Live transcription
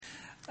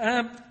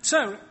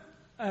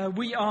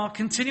We are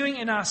continuing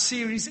in our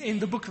series in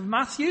the book of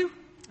Matthew.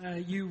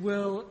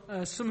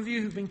 Some of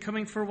you who've been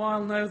coming for a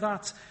while know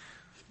that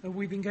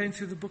we've been going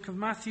through the book of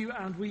Matthew,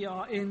 and we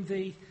are in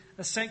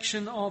a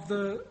section of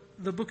the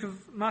book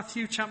of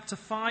Matthew, chapter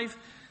 5,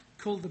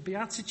 called the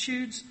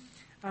Beatitudes.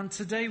 And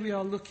today we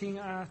are looking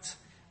at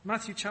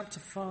Matthew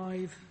chapter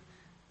 5,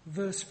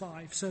 verse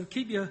 5. So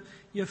keep your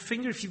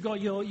finger, if you've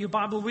got your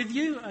Bible with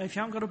you. If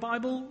you haven't got a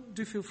Bible,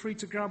 do feel free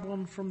to grab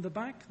one from the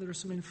back. There are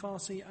some in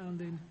Farsi and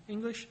in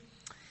English.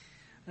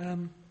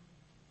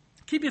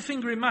 Keep your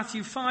finger in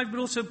Matthew 5, but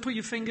also put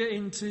your finger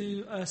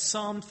into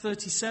Psalm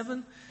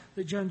 37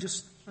 that Joan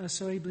just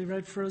so ably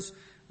read for us,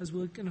 as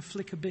we're going to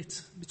flick a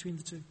bit between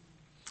the two.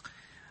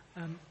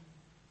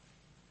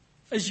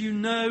 As you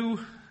know,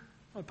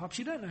 or perhaps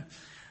you don't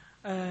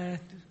know,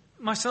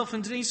 myself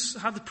and Denise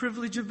had the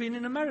privilege of being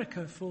in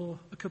America for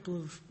a couple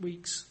of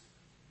weeks.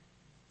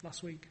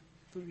 Last week,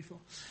 the week before.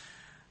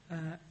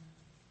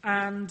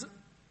 And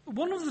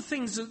one of the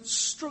things that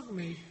struck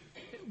me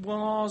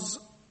was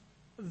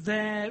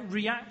their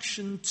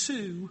reaction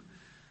to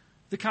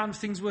the kind of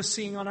things we're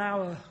seeing on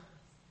our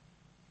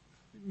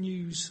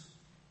news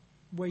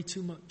way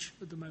too much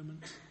at the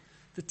moment.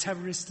 The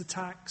terrorist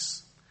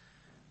attacks,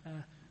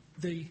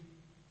 the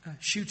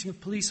shooting of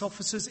police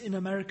officers in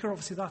America.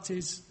 Obviously that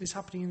is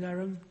happening in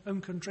their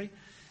own country.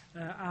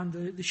 And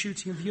the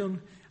shooting of young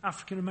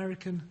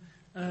African-American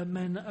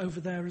men over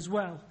there as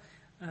well.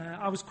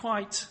 I was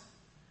quite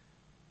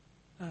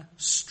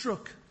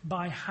struck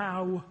by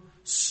how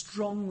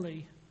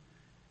strongly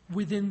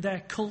within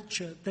their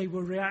culture they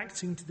were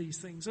reacting to these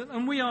things.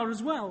 And we are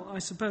as well, I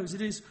suppose.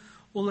 It is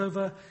all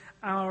over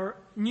our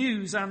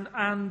news. And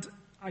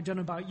I don't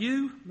know about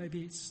you,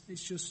 maybe it's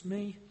just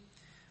me.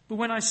 But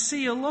when I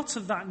see a lot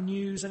of that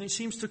news, and it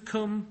seems to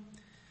come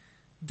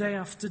day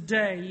after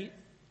day,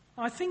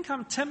 I think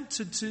I'm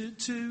tempted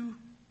to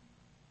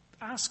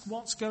ask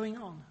what's going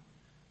on.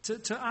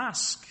 To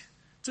ask.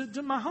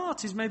 My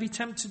heart is maybe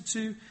tempted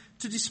to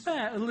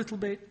despair a little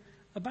bit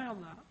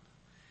about that.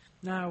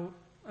 Now,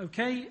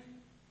 okay,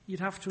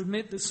 you'd have to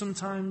admit that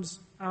sometimes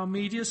our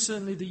media,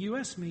 certainly the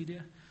US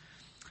media,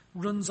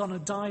 runs on a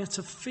diet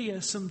of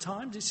fear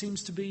sometimes. It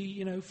seems to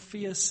be,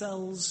 fear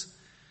sells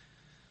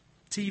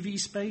TV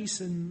space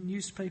and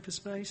newspaper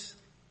space.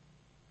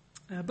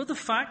 But the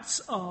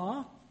facts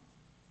are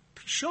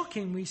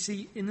shocking. We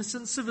see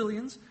innocent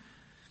civilians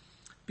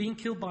being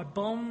killed by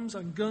bombs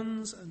and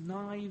guns and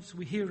knives.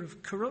 We hear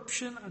of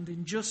corruption and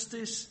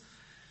injustice.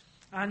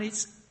 And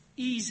it's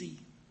easy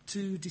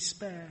to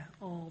despair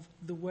of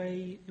the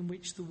way in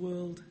which the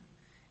world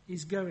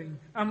is going.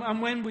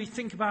 And when we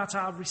think about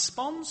our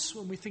response,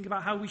 when we think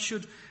about how we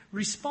should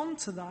respond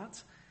to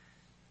that,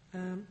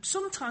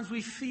 sometimes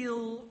we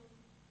feel,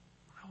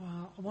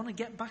 I want to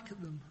get back at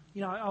them.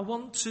 I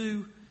want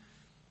to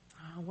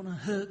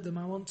hurt them.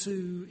 I want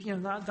to,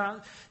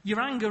 that your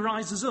anger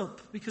rises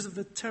up because of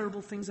the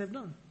terrible things they've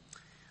done.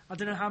 I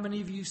don't know how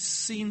many of you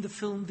seen the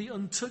film The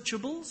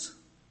Untouchables.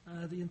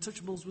 The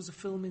Untouchables was a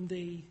film in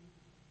the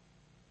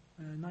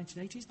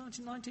 1980s,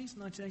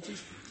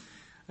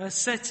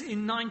 set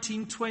in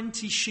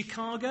 1920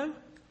 Chicago.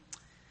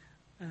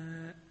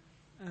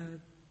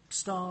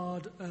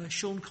 Starred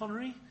Sean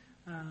Connery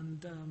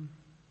and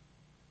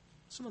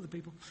some other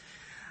people.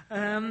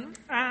 And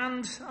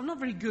I'm not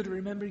very good at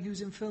remembering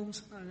who's in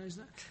films.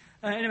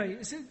 Anyway,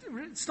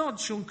 it starred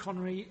Sean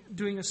Connery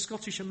doing a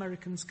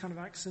Scottish-American's kind of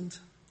accent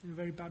in a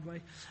very bad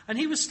way. And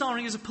he was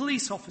starring as a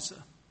police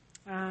officer.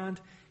 And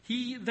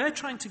they're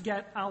trying to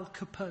get Al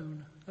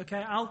Capone.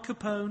 Okay, Al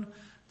Capone,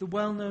 the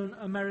well-known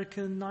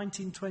American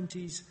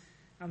 1920s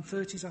and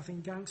 30s, I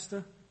think,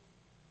 gangster.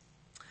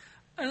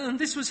 And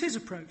this was his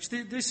approach.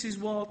 This is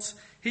what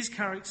his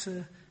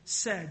character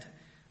said.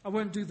 I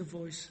won't do the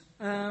voice.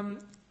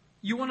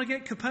 You want to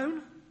get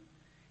Capone?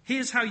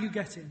 Here's how you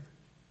get him.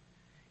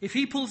 If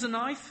he pulls a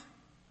knife,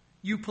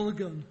 you pull a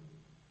gun.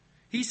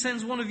 He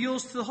sends one of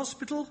yours to the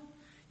hospital,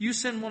 you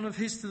send one of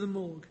his to the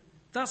morgue.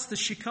 That's the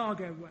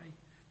Chicago way.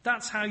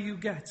 That's how you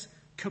get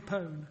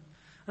Capone.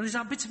 And there's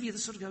that bit of you that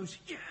sort of goes,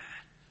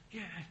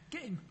 yeah,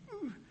 get him.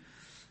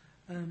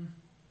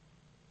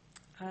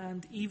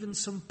 And even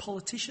some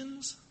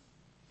politicians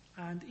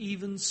and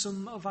even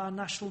some of our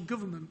national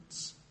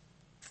governments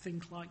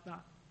think like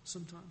that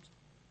sometimes.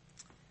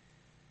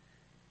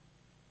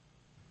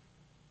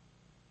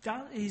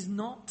 That is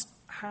not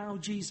how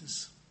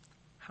Jesus,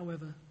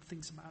 however,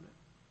 thinks about it.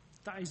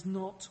 That is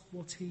not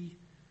what he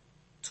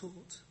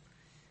taught.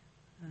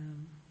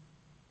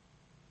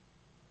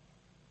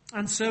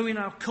 And so in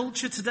our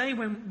culture today,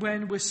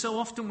 when we're so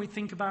often we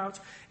think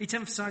about, it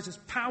emphasizes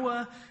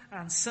power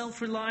and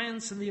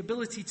self-reliance and the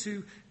ability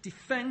to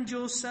defend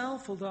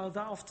yourself, although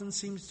that often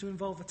seems to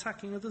involve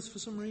attacking others for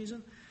some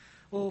reason,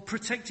 or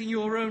protecting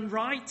your own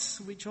rights,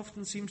 which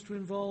often seems to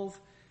involve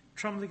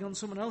trampling on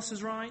someone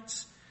else's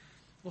rights,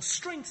 or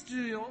strength to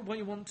do what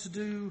you want to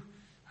do,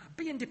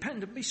 be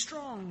independent, be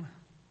strong.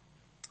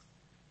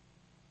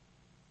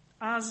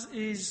 As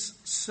is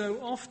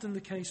so often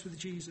the case with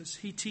Jesus,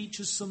 he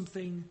teaches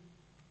something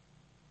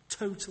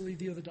totally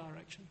the other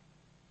direction,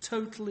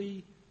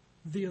 totally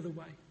the other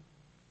way,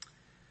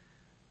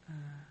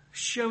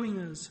 showing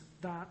us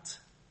that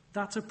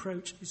that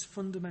approach is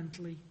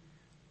fundamentally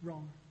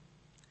wrong,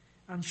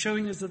 and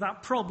showing us that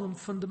that problem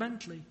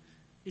fundamentally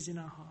is in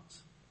our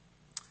hearts.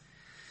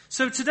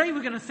 So today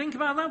we're going to think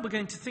about that. We're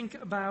going to think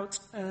about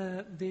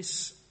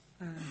this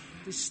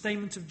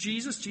statement of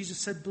Jesus. Jesus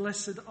said,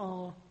 "Blessed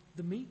are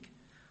the meek,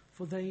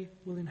 for they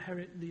will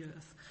inherit the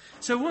earth."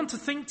 So I want to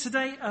think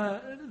today,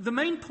 the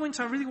main point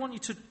I really want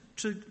you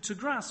to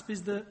grasp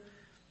is that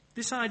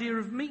this idea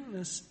of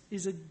meekness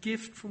is a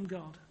gift from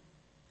God,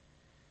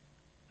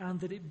 and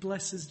that it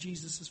blesses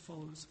Jesus'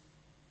 followers.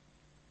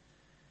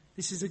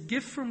 This is a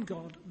gift from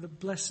God that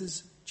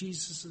blesses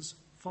Jesus'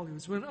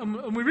 followers.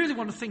 And we really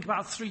want to think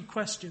about 3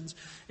 questions.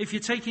 If you're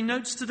taking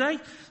notes today,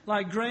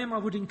 like Graham, I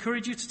would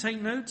encourage you to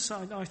take notes.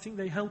 I think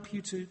they help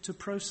you to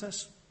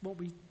process what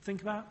we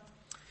think about.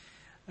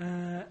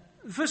 The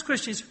first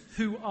question is,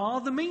 who are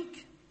the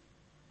meek?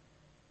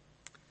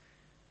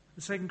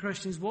 The second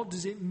question is, what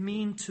does it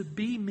mean to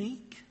be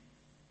meek?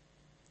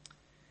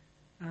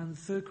 And the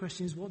third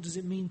question is, what does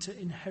it mean to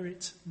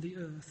inherit the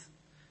earth?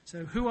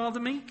 So, who are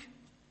the meek?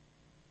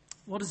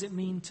 What does it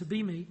mean to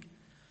be meek?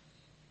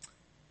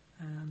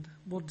 And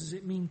what does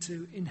it mean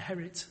to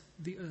inherit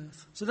the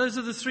earth? So those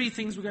are the 3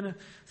 things we're going to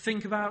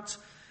think about.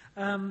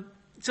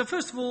 So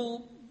first of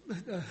all,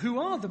 who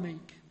are the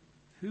meek?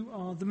 Who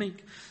are the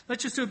meek?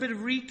 Let's just do a bit of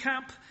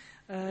recap.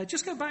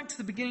 Just go back to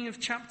the beginning of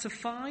chapter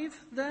 5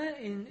 there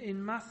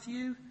in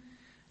Matthew.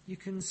 You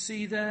can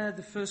see there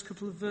the first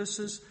couple of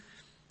verses.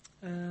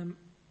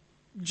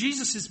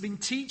 Jesus has been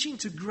teaching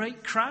to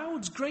great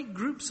crowds, great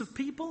groups of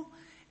people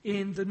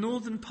in the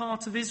northern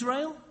part of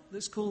Israel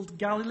that's called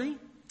Galilee.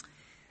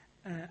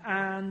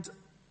 And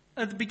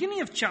at the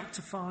beginning of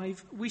chapter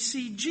 5, we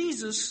see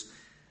Jesus,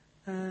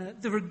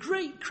 there are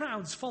great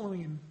crowds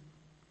following him.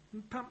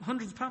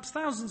 Hundreds, perhaps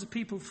thousands of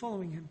people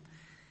following him.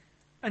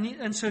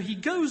 And so he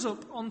goes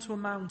up onto a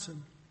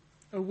mountain,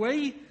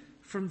 away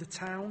from the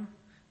town,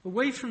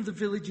 away from the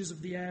villages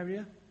of the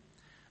area.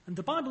 And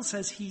the Bible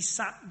says he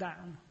sat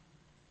down.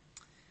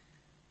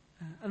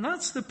 And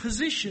that's the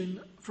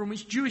position from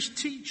which Jewish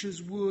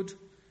teachers would,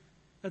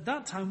 at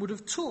that time, would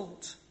have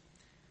taught.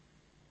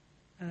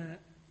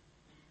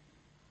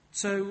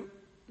 So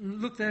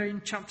look there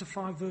in chapter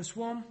 5, verse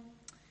 1.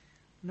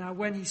 Now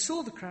when he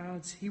saw the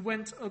crowds, he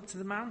went up to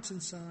the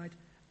mountainside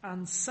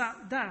and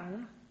sat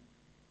down,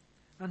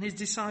 and his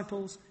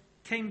disciples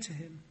came to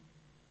him.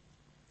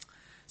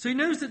 So he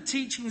knows that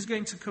teaching is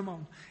going to come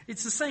on.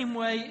 It's the same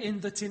way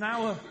in that in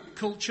our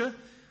culture,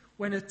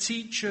 when a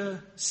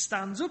teacher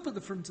stands up at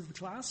the front of the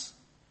class,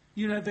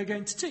 you know they're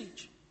going to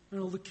teach. And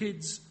all the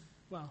kids,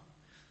 well,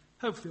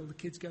 hopefully all the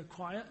kids go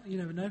quiet, you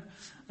never know.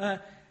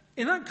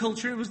 In that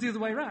culture, it was the other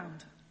way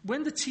around.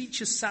 When the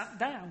teacher sat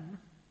down,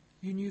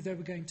 you knew they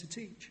were going to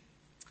teach.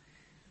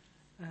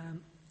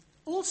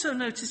 Also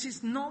notice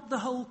it's not the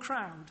whole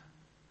crowd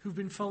who've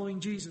been following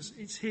Jesus.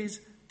 It's his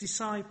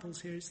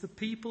disciples here. It's the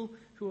people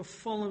who are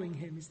following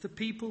him. It's the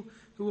people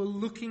who are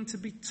looking to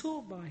be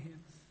taught by him.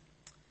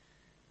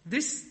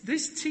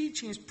 This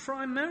teaching is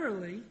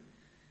primarily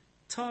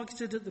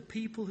targeted at the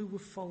people who were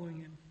following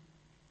him.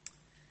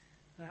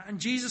 And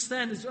Jesus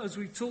then, as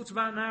we've talked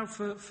about now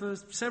for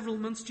several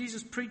months,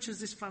 Jesus preaches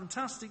this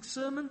fantastic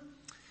sermon.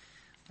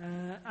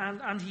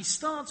 And he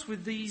starts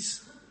with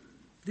these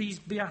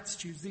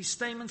Beatitudes, these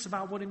statements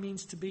about what it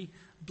means to be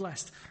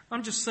blessed.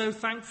 I'm just so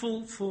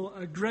thankful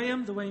for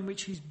Graham, the way in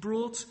which he's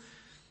brought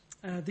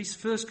these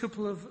first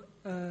couple of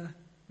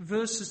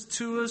verses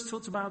to us.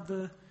 Talked about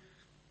the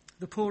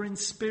poor in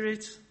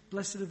spirit,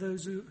 blessed are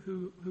those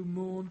who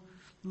mourn.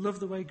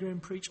 Love the way Graham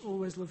preached,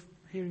 always love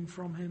hearing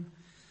from him.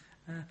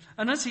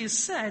 And as he has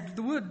said,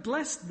 the word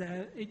blessed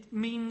there, it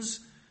means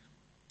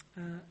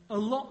a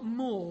lot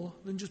more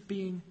than just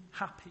being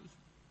happy.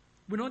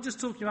 We're not just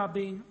talking about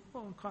being,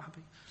 I'm quite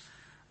happy.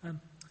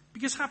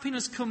 Because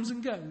happiness comes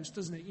and goes,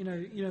 doesn't it?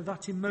 You know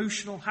that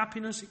emotional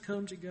happiness, it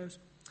comes, it goes.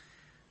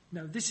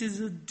 No, this is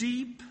a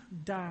deep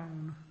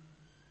down,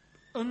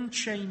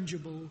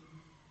 unchangeable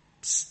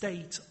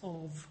state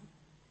of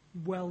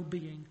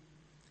well-being.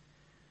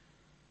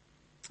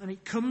 And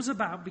it comes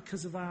about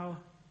because of our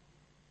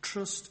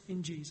trust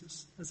in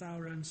Jesus as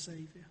our own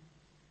Saviour.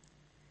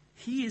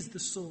 He is the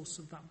source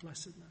of that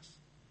blessedness.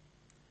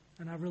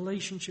 And our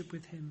relationship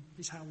with him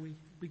is how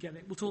we get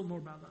it. We'll talk more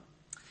about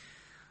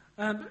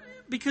that.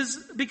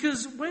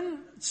 Because when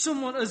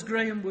someone, as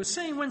Graham was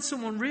saying, when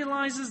someone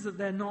realizes that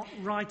they're not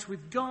right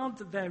with God,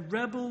 that they're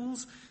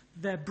rebels,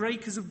 they're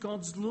breakers of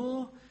God's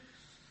law,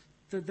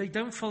 that they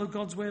don't follow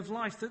God's way of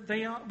life, that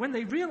they are, when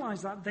they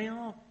realize that, they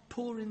are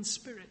poor in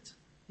spirit.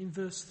 In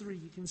verse 3,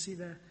 you can see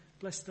there,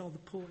 blessed are the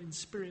poor in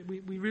spirit.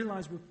 We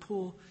realize we're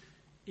poor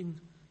in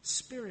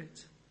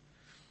spirit.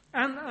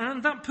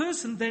 And that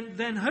person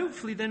then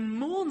hopefully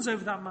mourns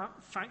over that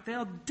fact. They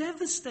are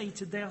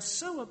devastated. They are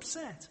so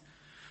upset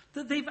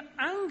that they've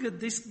angered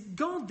this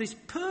God, this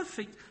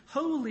perfect,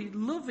 holy,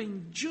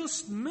 loving,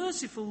 just,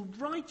 merciful,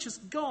 righteous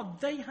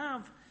God.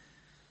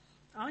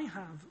 I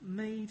have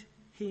made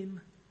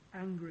him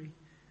angry.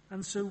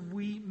 And so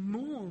we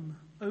mourn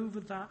over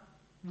that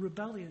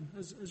rebellion,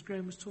 as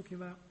Graham was talking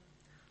about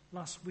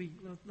last week.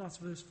 That's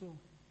verse 4.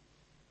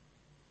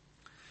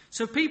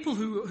 So people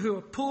who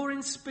are poor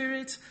in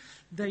spirit,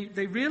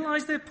 they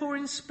realize they're poor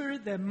in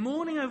spirit, they're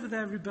mourning over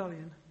their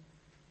rebellion.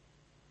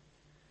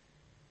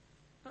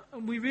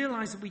 And we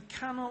realize that we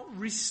cannot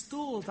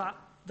restore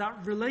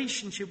that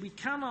relationship. We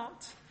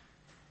cannot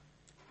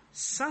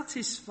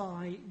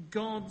satisfy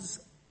God's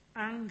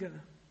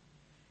anger.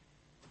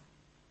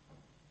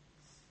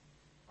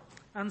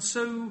 And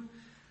so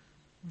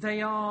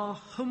they are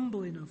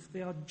humble enough,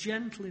 they are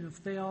gentle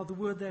enough, the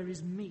word there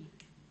is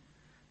meek.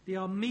 They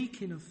are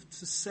meek enough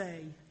to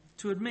say,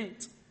 to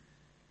admit,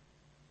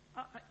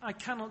 I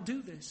cannot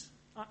do this.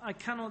 I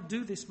cannot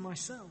do this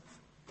myself.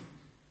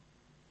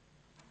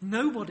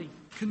 Nobody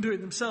can do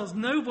it themselves.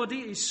 Nobody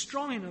is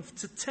strong enough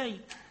to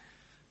take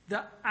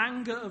the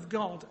anger of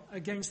God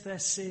against their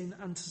sin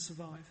and to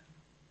survive.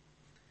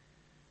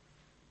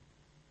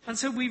 And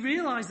so we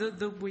realize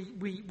that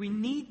we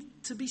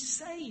need to be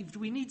saved.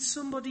 We need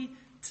somebody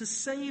to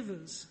save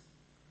us.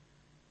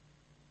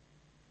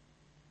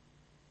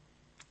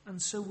 And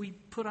so we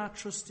put our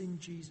trust in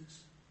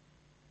Jesus.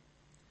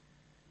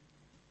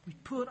 We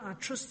put our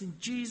trust in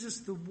Jesus,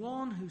 the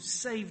one who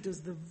saved us,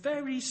 the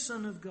very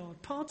Son of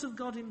God, part of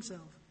God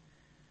himself.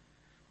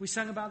 We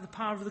sang about the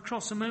power of the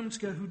cross a moment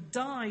ago, who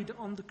died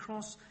on the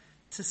cross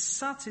to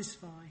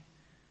satisfy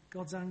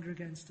God's anger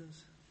against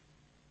us.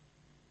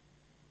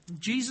 And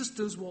Jesus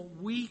does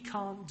what we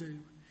can't do.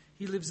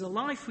 He lives a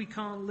life we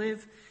can't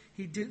live.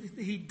 He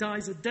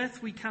dies a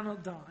death we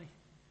cannot die.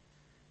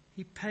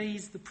 He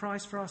pays the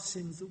price for our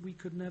sins that we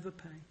could never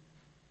pay.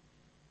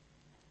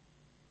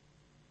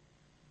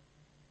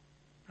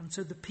 And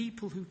so the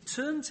people who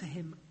turn to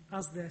him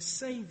as their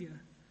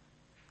Saviour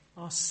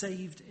are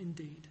saved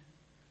indeed.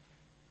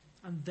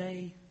 And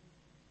they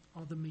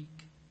are the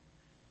meek,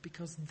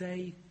 because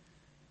they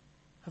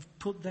have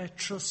put their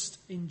trust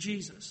in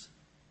Jesus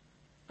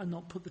and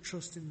not put the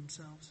trust in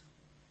themselves.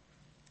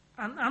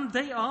 And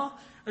they are,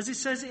 as it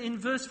says in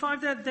verse 5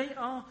 there, they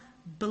are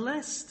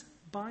blessed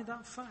by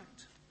that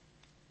fact.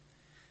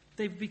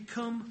 They've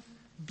become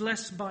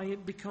blessed by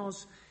it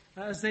because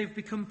as they've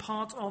become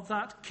part of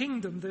that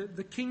kingdom.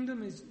 The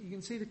kingdom is, you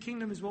can see the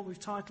kingdom is what we've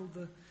titled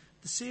the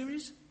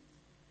series.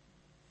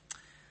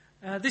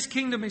 This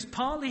kingdom is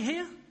partly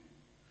here.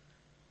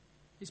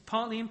 It's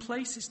partly in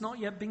place. It's not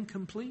yet been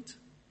complete.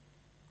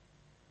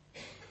 I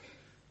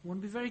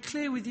want to be very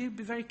clear with you,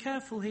 be very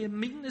careful here.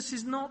 Meekness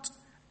is not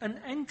an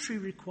entry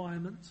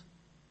requirement.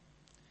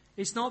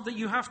 It's not that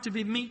you have to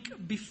be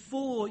meek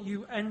before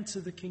you enter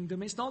the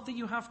kingdom. It's not that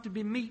you have to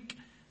be meek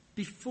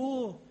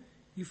before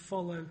you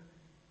follow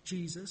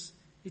Jesus.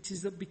 It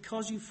is that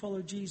because you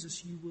follow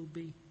Jesus, you will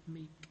be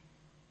meek.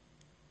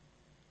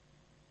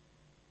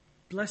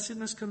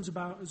 Blessedness comes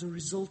about as a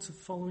result of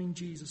following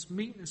Jesus.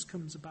 Meekness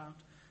comes about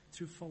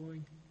through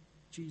following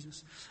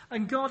Jesus.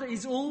 And God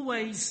is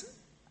always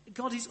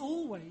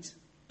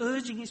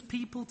urging his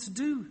people to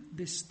do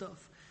this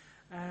stuff.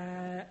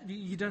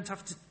 You don't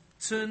have to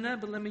turn there,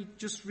 but let me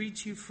just read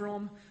to you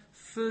from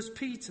 1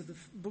 Peter,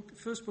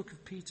 first book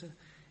of Peter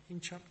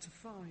in chapter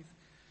 5.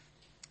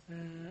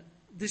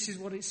 This is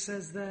what it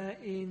says there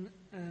in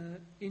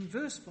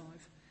verse 5.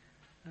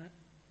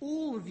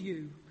 All of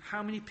you,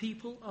 how many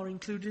people are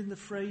included in the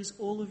phrase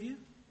all of you?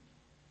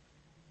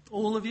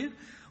 All of you?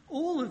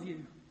 All of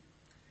you.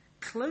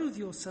 Clothe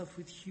yourself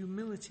with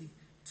humility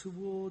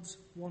towards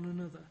one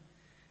another,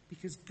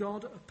 because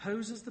God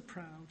opposes the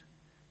proud,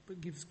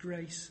 but gives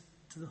grace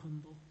to the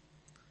humble.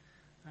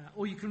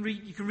 Or you can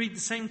read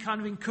the same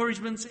kind of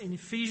encouragement in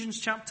Ephesians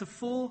chapter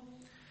 4,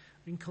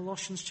 in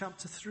Colossians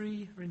chapter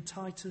 3, or in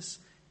Titus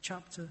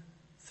chapter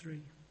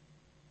 3.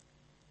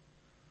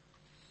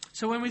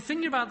 So when we're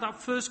thinking about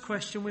that first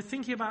question, we're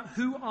thinking about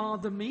who are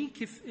the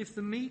meek. If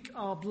the meek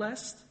are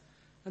blessed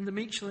and the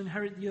meek shall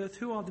inherit the earth,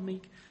 who are the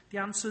meek? The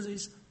answer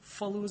is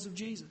followers of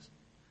Jesus.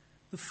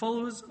 The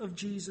followers of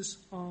Jesus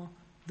are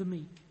the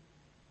meek.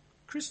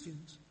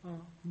 Christians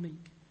are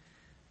meek.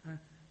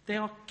 They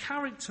are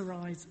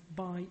characterized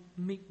by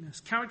meekness,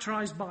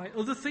 characterized by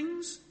other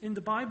things in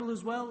the Bible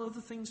as well. Other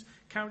things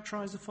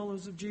characterize the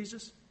followers of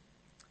Jesus.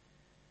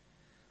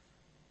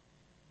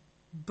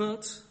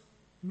 But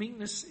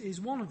meekness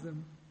is one of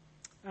them.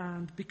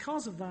 And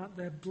because of that,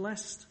 they're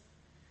blessed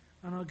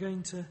and are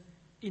going to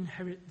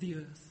inherit the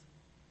earth.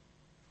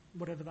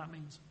 Whatever that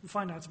means. We'll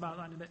find out about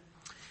that in a bit.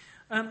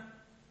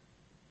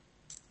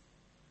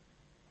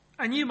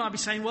 And you might be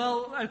saying,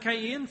 well, okay,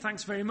 Ian,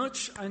 thanks very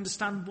much. I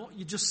understand what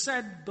you just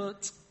said,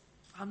 but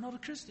I'm not a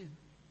Christian.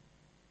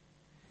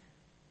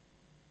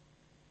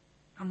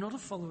 I'm not a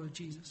follower of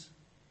Jesus.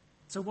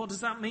 So what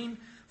does that mean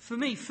for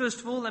me?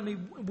 First of all, let me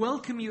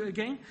welcome you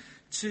again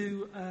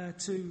to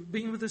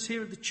being with us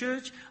here at the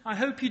church. I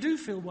hope you do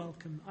feel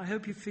welcome. I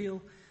hope you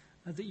feel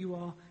that you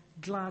are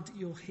glad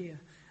you're here.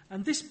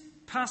 And this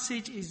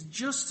passage is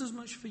just as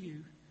much for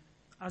you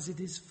as it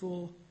is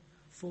for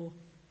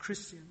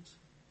Christians.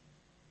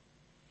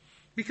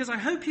 Because I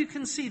hope you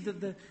can see that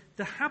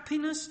the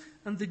happiness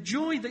and the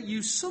joy that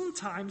you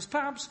sometimes,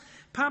 perhaps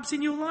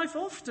in your life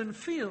often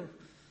feel,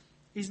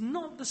 is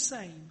not the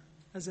same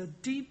as a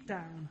deep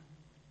down,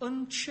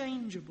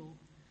 unchangeable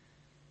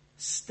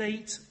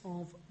state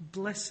of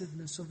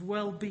blessedness, of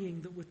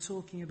well-being that we're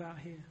talking about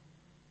here.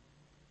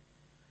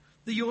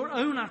 That your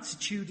own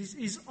attitude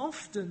is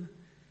often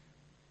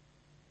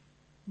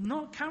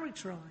not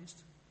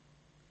characterized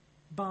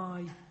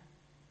by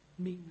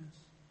meekness.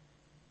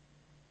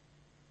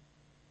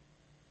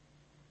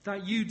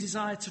 That you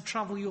desire to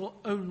travel your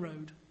own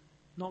road,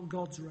 not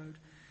God's road.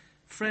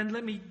 Friend,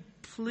 let me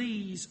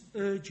please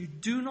urge you,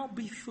 do not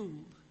be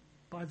fooled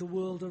by the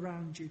world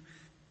around you.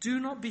 Do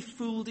not be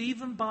fooled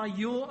even by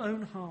your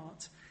own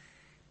heart.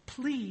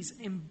 Please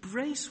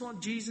embrace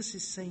what Jesus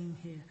is saying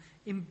here.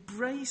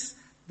 Embrace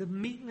the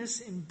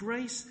meekness,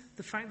 embrace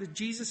the fact that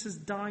Jesus has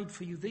died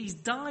for you, that he's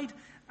died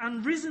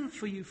and risen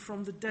for you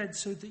from the dead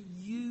so that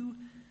you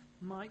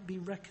might be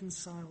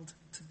reconciled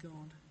to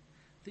God,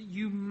 that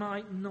you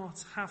might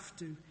not have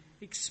to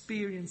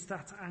experience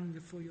that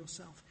anger for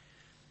yourself.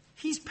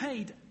 He's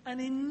paid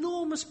an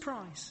enormous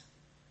price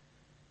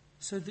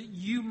so that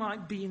you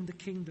might be in the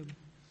kingdom,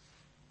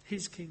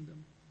 his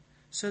kingdom,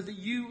 so that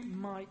you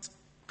might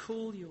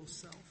call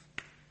yourself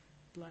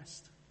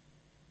blessed.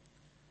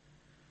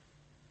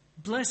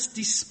 Blessed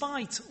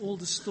despite all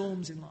the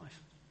storms in life.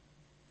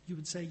 You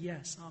would say,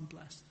 yes, I'm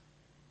blessed.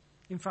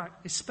 In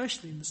fact,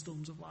 especially in the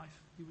storms of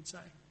life, you would say,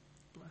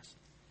 blessed.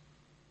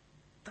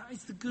 That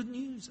is the good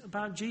news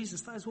about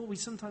Jesus. That is what we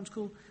sometimes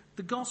call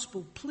the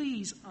gospel.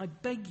 Please, I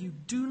beg you,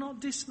 do not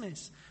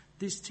dismiss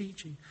this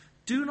teaching.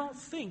 Do not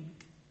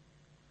think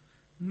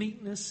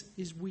meekness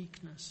is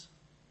weakness.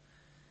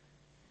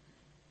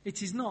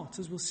 It is not,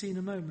 as we'll see in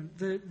a moment.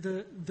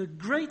 The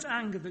great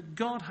anger that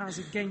God has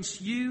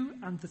against you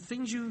and the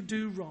things you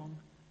do wrong,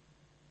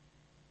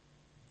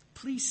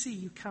 please see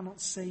you cannot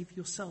save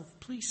yourself.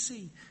 Please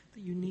see that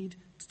you need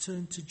to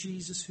turn to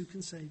Jesus who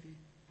can save you.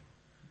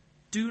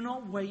 Do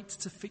not wait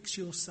to fix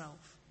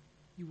yourself.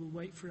 You will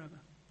wait forever.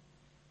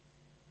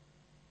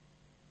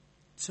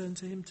 Turn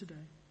to him today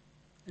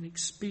and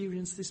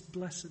experience this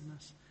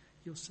blessedness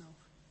yourself.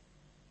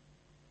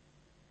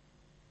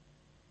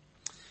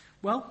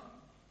 Well,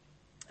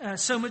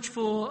 so much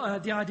for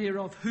the idea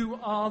of who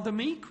are the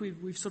meek.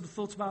 We've sort of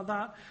thought about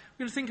that. We're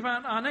going to think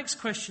about our next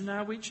question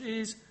now, which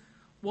is,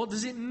 what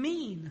does it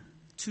mean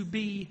to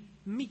be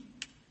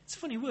meek? It's a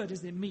funny word,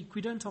 isn't it, meek?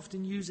 We don't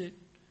often use it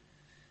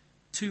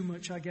too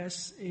much, I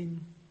guess,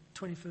 in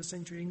 21st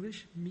century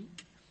English,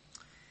 meek.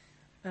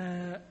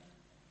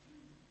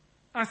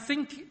 I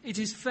think it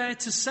is fair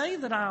to say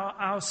that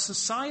our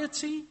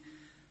society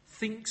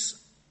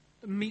thinks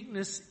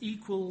meekness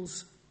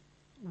equals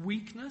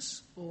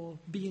weakness or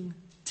being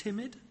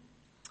timid.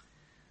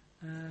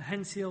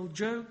 Hence the old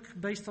joke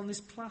based on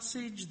this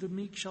passage, the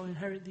meek shall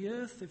inherit the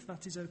earth, if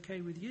that is okay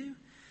with you.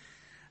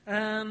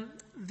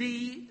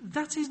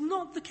 That is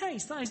not the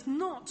case. That is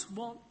not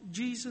what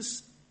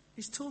Jesus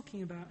is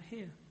talking about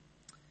here.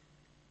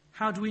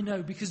 How do we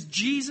know? Because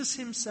Jesus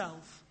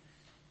himself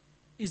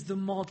is the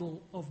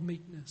model of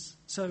meekness.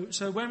 So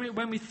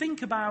when we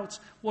think about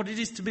what it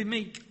is to be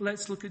meek,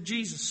 let's look at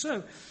Jesus.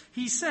 So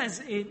he says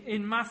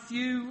in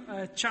Matthew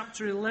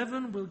chapter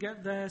 11, we'll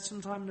get there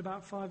sometime in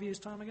about 5 years'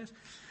 time, I guess.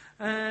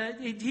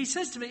 He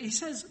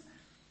says,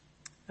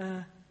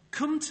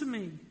 come to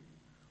me,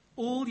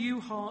 all you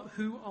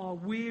who are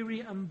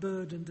weary and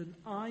burdened, and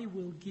I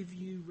will give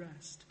you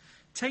rest.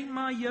 Take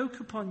my yoke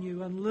upon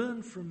you and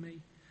learn from me.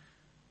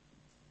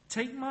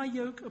 Take my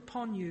yoke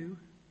upon you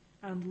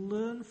and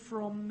learn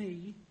from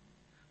me,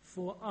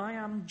 for I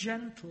am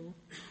gentle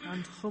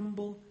and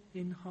humble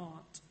in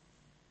heart.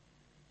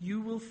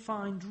 You will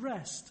find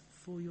rest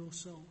for your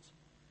souls.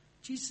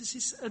 Jesus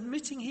is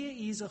admitting here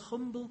he is a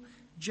humble,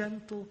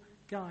 gentle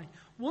guy.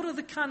 What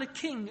other kind of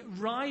king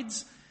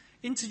rides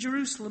into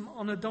Jerusalem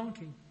on a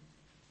donkey?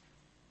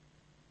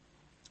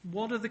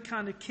 What other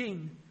kind of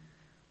king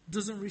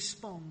doesn't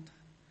respond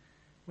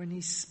when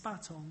he's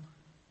spat on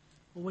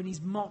or when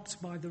he's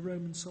mocked by the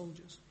Roman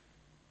soldiers?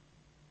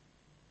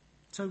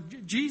 So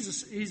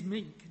Jesus is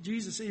meek.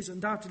 Jesus is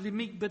undoubtedly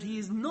meek, but he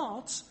is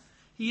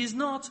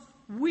not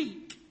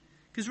weak.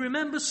 Because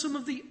remember some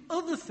of the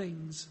other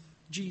things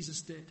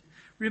Jesus did.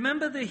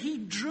 Remember that he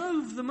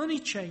drove the money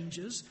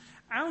changers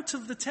out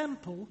of the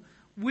temple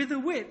with a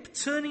whip,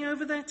 turning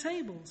over their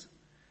tables.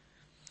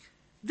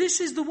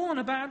 This is the one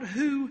about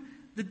who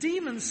the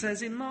demon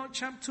says in Mark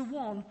chapter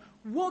 1,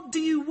 "What do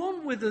you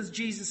want with us,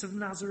 Jesus of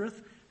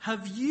Nazareth?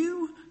 Have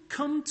you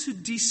come to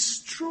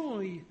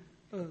destroy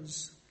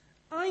us?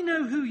 I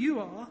know who you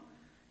are.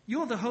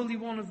 You're the Holy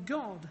One of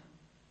God."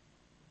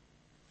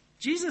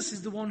 Jesus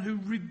is the one who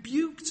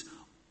rebuked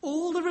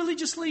all the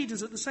religious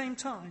leaders at the same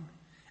time,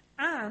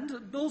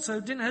 and also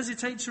didn't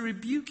hesitate to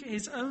rebuke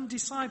his own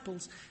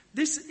disciples.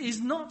 This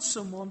is not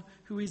someone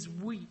who is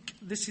weak.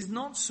 This is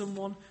not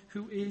someone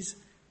who is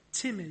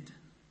timid.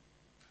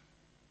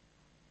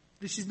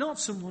 This is not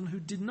someone who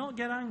did not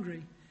get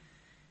angry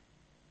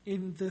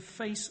in the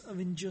face of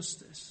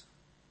injustice.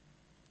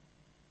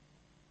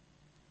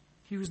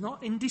 He was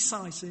not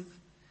indecisive.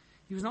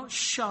 He was not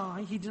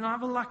shy. He did not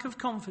have a lack of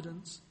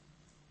confidence.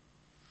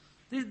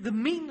 The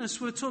meekness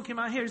we're talking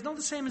about here is not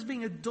the same as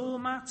being a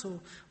doormat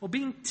or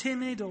being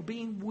timid or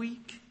being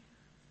weak.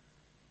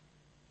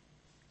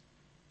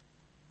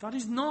 That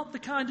is not the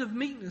kind of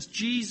meekness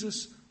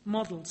Jesus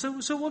modeled.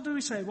 So what do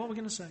we say? What are we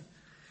going to say?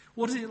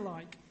 What is it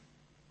like?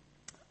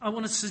 I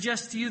want to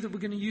suggest to you that we're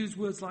going to use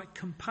words like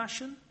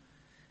compassion,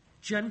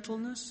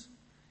 gentleness,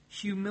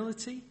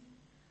 humility.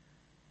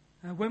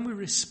 When we're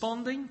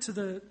responding to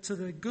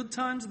the good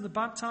times and the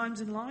bad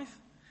times in life.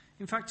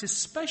 In fact,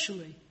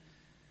 especially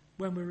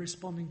when we're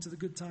responding to the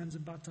good times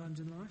and bad times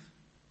in life.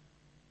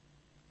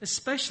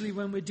 Especially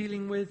when we're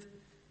dealing with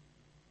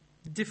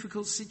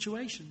difficult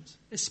situations.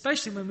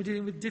 Especially when we're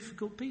dealing with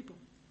difficult people.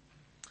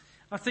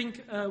 I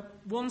think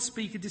one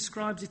speaker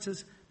describes it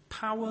as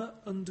power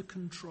under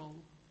control.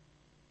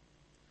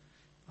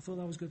 I thought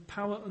that was good.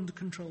 Power under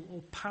control,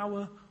 or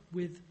power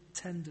with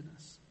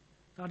tenderness.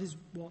 That is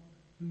what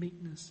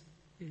meekness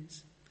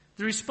is.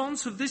 The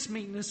response of this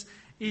meekness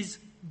is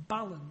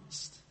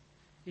balanced.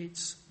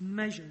 It's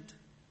measured.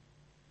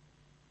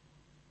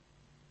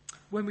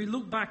 When we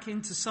look back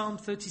into Psalm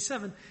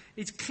 37,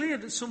 it's clear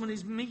that someone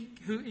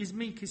who is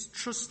meek is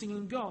trusting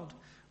in God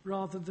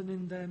rather than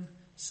in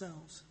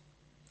themselves.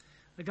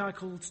 A guy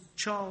called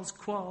Charles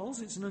Quarles,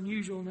 it's an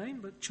unusual name,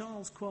 but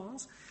Charles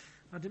Quarles,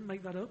 I didn't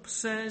make that up,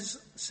 says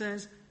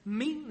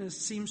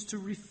meekness seems to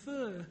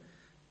refer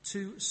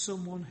to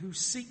someone who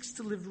seeks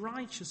to live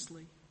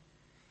righteously,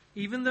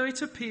 even though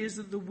it appears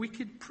that the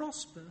wicked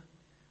prosper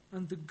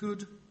and the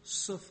good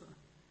suffer,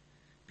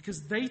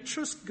 because they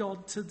trust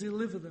God to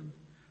deliver them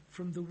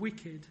from the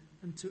wicked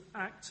and to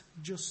act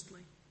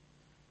justly.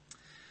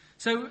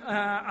 So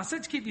I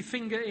said to keep your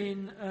finger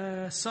in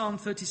Psalm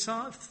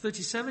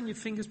 37. Your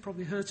finger's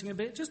probably hurting a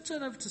bit. Just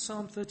turn over to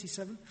Psalm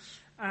 37.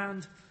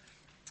 And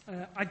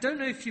I don't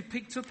know if you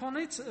picked up on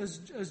it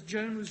as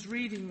Joan was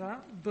reading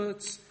that,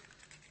 but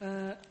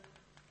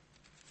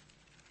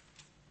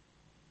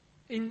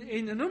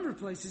in a number of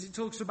places it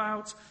talks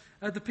about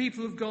the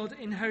people of God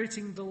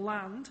inheriting the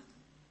land.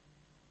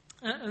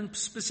 And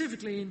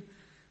specifically in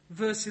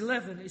verse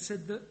 11, it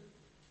said that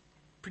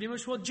pretty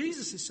much what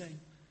Jesus is saying.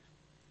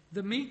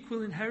 The meek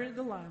will inherit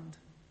the land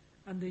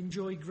and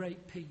enjoy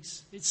great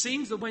peace. It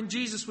seems that when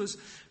Jesus was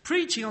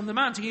preaching on the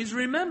mountain, he was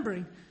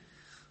remembering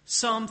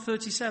Psalm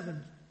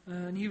 37.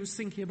 And he was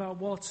thinking about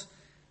what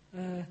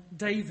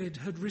David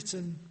had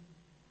written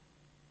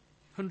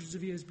hundreds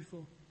of years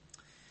before.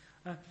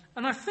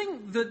 And I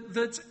think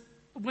that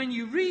when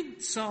you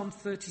read Psalm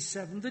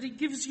 37, that it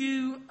gives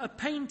you a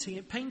painting.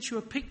 It paints you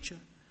a picture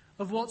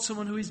of what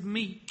someone who is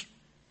meek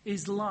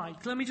is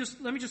like. Let me just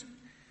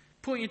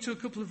point you to a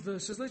couple of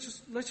verses.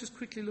 Let's just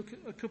quickly look at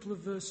a couple of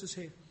verses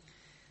here.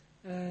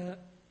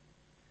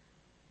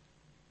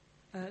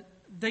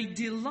 They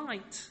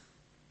delight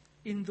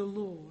in the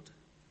Lord.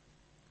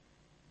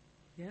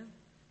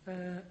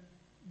 Yeah.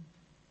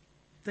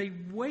 They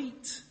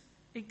wait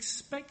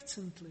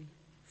expectantly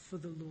for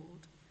the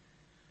Lord.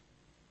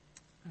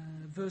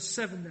 Verse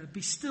 7 there.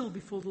 Be still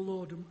before the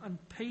Lord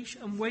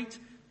and wait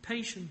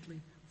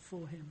patiently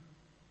for him.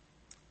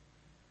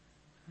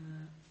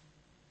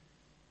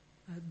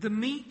 The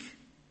meek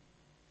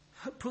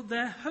put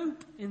their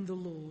hope in the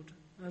Lord.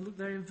 Look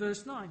there in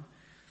verse 9.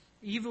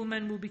 Evil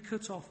men will be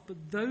cut off,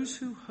 but those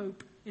who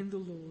hope in the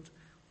Lord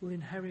will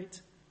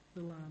inherit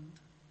the land.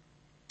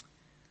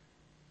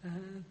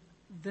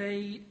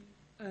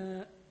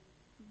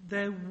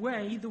 The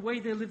way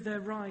they live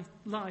their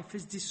life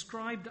is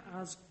described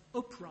as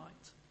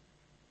upright.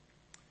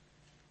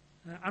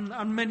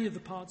 And many of the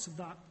parts of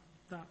that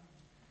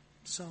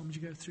psalm as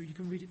you go through, you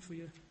can read it for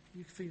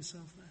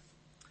yourself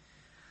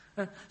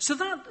there. So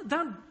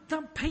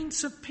that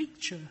paints a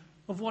picture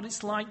of what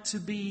it's like to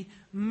be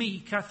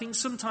meek. I think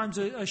sometimes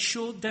a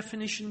short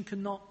definition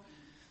cannot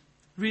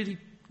really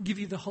give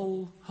you the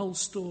whole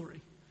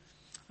story.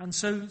 And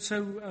so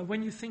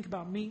when you think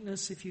about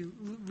meekness, if you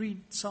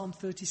read Psalm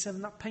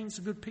 37, that paints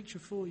a good picture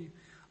for you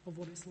of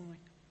what it's like.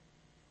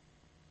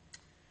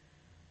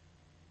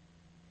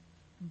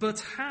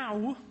 But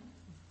how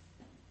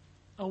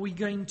are we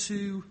going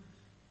to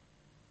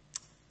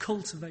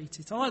cultivate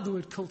it? I like the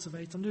word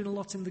cultivate. I'm doing a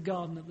lot in the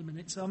garden at the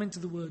minute, so I'm into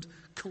the word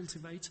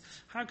cultivate.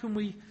 How can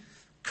we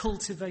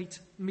cultivate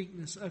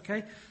meekness?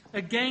 Okay.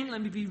 Again,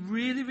 let me be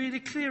really, really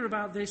clear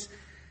about this.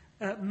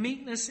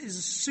 Meekness is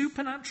a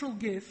supernatural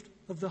gift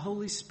of the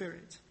Holy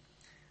Spirit.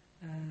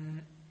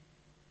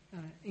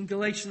 In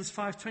Galatians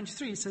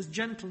 5:23, it says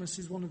gentleness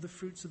is one of the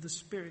fruits of the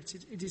Spirit.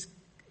 It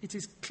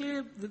is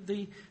clear that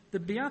the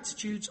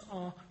Beatitudes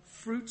are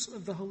fruits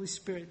of the Holy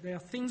Spirit. They are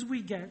things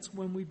we get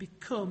when we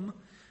become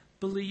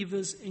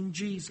believers in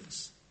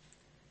Jesus.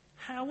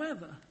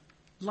 However,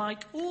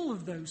 like all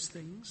of those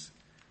things,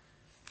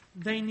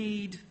 they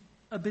need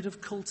a bit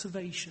of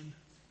cultivation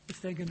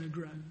if they're going to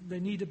grow. They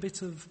need a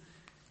bit of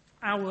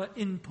our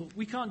input.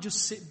 We can't just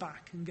sit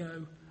back and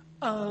go,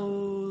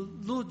 oh,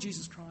 Lord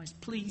Jesus Christ,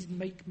 please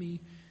make me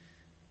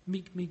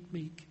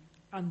meek,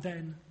 and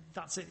then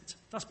that's it.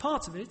 That's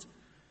part of it,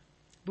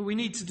 but we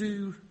need to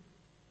do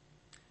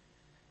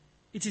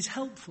it is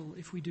helpful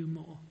if we do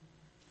more.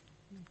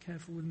 I'm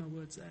careful with my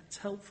words there. It's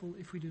helpful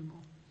if we do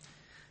more.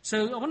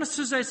 So I want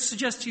to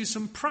suggest to you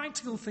some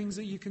practical things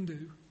that you can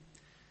do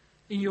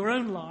in your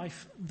own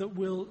life that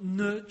will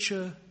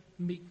nurture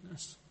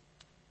meekness.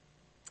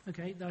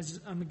 Okay,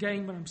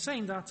 again, when I'm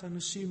saying that, I'm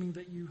assuming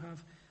that you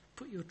have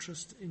put your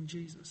trust in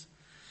Jesus.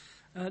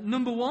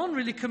 Number one,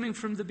 really coming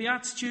from the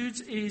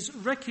Beatitudes, is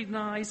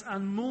recognize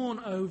and mourn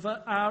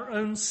over our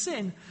own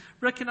sin.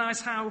 Recognize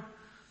how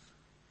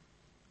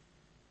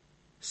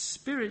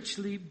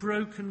spiritually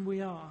broken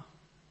we are.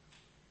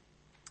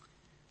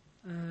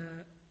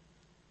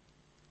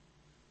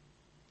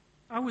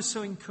 I was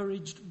so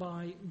encouraged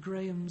by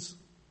Graham's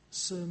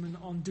sermon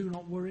on Do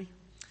Not Worry.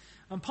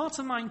 And part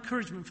of my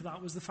encouragement for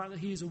that was the fact that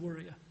he is a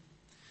worrier.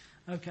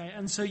 Okay,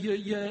 and so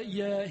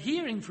you're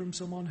hearing from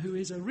someone who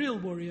is a real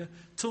worrier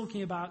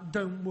talking about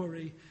don't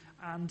worry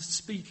and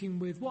speaking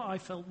with what I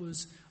felt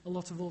was a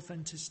lot of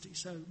authenticity.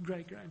 So,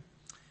 great, Graham.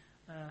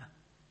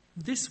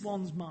 This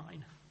one's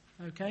mine,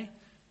 okay?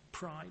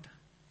 Pride,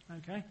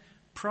 okay?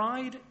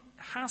 Pride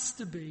has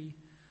to be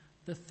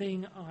the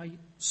thing I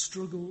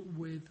struggle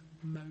with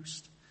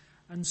most.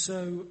 And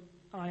so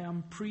I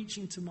am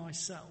preaching to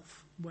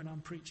myself when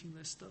I'm preaching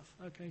this stuff.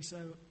 Okay,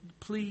 so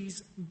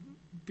please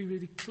be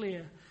really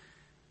clear.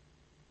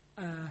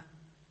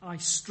 I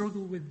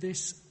struggle with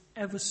this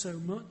ever so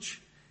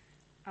much,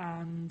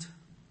 and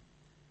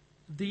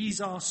these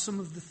are some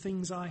of the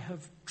things I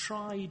have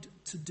tried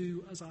to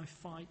do as I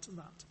fight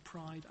that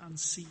pride and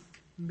seek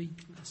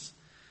meekness.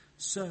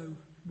 So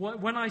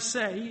when I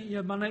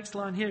say, my next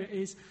line here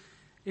is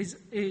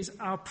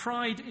our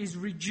pride is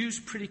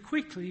reduced pretty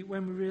quickly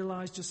when we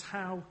realize just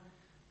how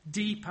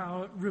deep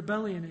our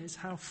rebellion is,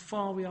 how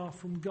far we are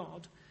from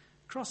God.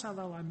 Cross out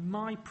that line.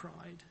 My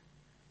pride,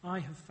 I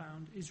have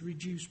found, is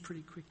reduced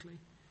pretty quickly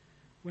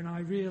when I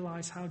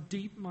realize how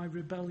deep my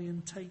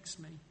rebellion takes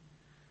me,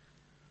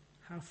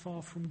 how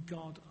far from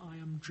God I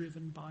am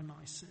driven by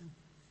my sin.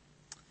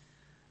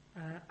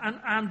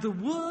 And the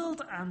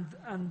world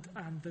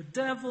and the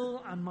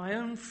devil and my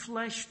own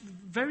flesh,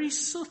 very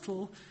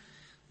subtle,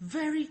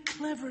 very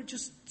clever at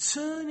just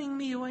turning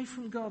me away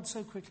from God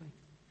so quickly.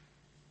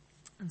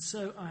 And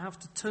so I have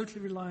to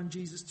totally rely on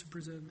Jesus to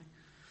preserve me.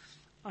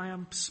 I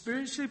am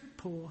spiritually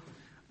poor.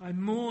 I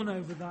mourn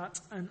over that,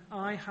 and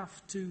I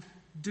have to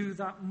do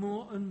that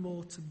more and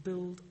more to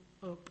build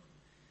up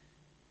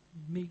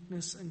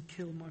meekness and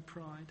kill my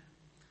pride.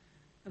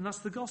 And that's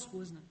the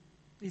gospel, isn't it?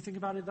 You think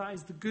about it, that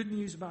is the good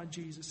news about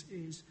Jesus,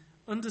 is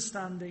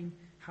understanding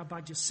how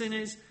bad your sin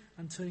is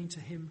and turning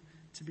to him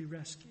to be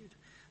rescued.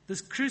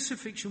 The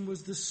crucifixion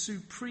was the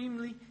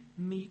supremely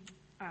meek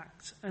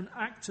act, an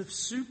act of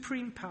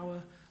supreme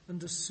power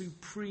under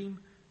supreme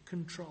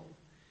control.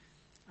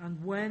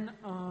 And when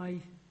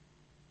I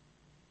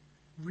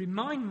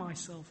remind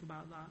myself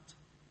about that,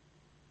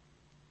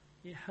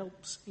 it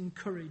helps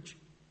encourage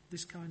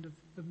this kind of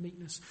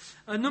meekness.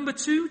 Number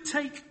two,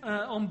 take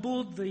on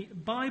board the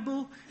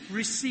Bible,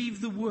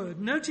 receive the word.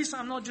 Notice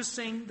I'm not just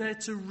saying there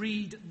to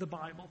read the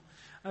Bible.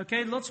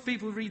 Okay, lots of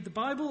people read the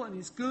Bible and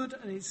it's good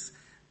and it's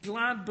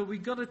glad, but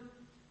we've got to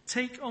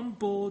take on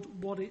board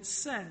what it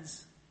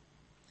says.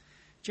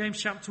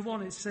 James chapter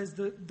 1, it says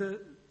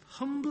that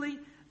humbly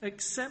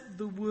accept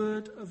the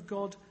word of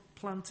God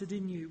planted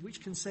in you,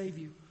 which can save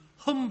you.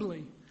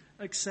 Humbly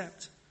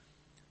accept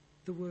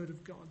the word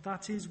of God.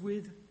 That is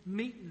with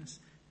meekness.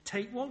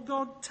 Take what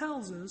God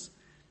tells us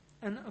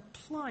and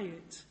apply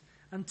it.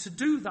 And to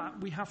do that,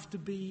 we have to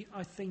be,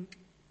 I think,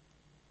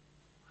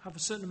 have a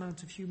certain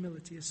amount of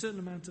humility, a certain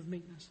amount of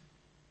meekness.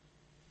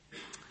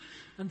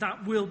 And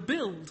that will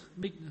build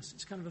meekness.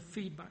 It's kind of a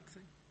feedback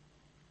thing.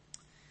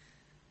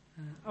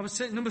 I was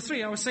saying, number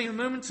three, I was saying a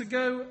moment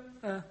ago,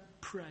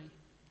 pray.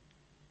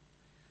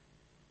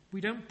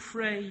 We don't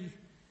pray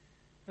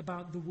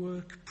about the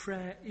work.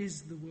 Prayer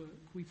is the work.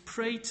 We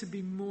pray to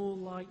be more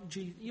like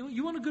Jesus.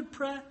 You want a good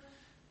prayer?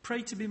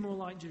 Pray to be more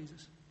like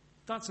Jesus.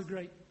 That's a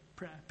great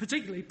prayer.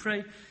 Particularly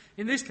pray,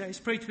 in this case,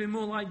 pray to be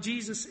more like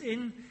Jesus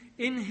in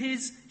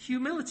his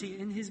humility,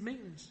 in his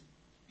meekness.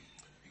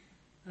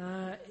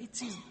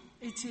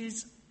 It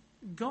is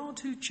God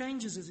who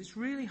changes us. It's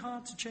really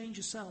hard to change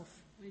yourself.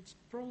 It's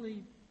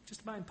probably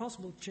just about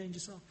impossible to change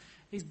yourself.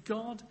 It's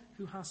God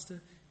who has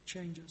to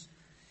change us.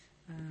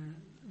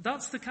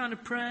 That's the kind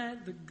of prayer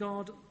that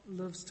God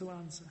loves to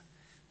answer.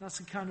 That's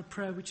the kind of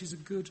prayer which is a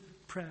good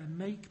prayer.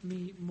 Make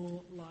me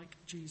more like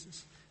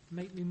Jesus.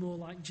 Make me more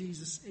like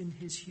Jesus in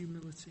his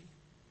humility.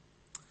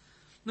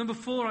 Number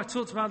 4, I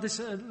talked about this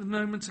a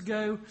moment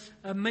ago.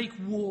 Make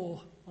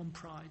war on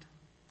pride.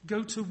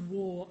 Go to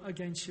war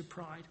against your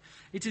pride.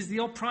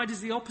 Pride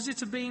is the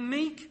opposite of being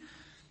meek.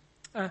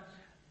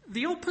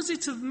 The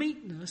opposite of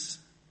meekness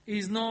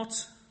is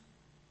not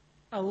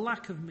a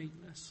lack of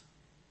meekness.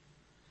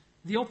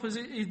 The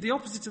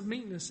opposite of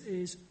meekness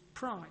is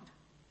pride.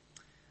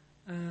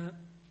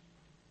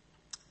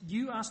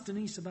 You asked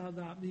Denise about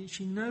that.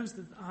 She knows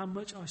how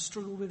much I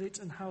struggle with it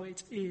and how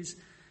it is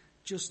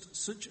just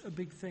such a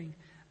big thing.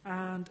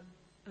 And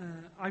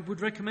I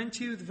would recommend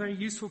to you the very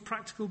useful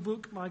practical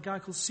book by a guy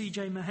called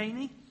C.J.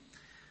 Mahaney.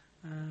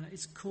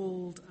 It's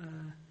called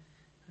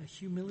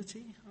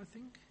humility, I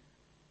think.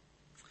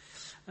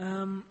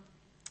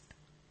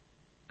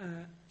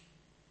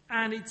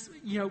 And it's,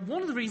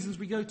 one of the reasons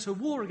we go to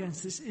war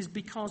against this is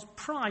because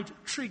pride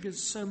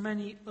triggers so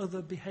many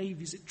other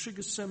behaviors. It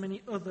triggers so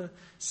many other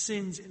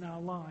sins in our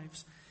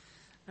lives.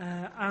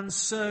 And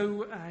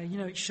so,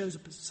 it shows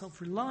up as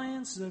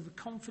self-reliance, as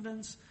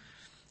overconfidence.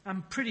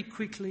 And pretty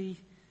quickly,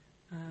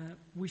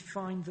 we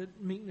find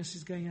that meekness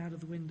is going out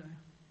of the window.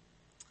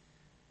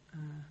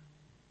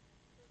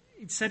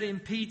 It said it in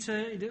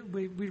Peter.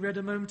 We read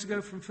a moment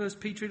ago from 1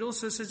 Peter. It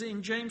also says it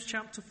in James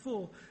chapter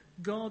 4.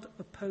 God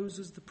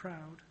opposes the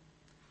proud.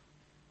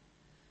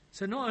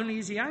 So not only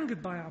is he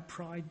angered by our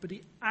pride, but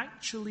he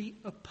actually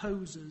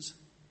opposes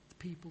the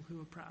people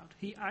who are proud.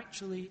 He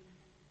actually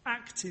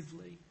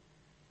actively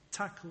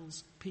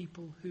tackles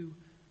people who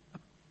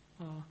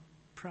are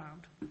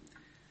proud.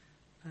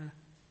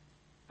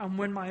 And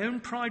when my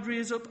own pride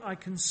rears up, I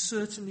can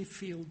certainly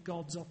feel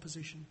God's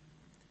opposition.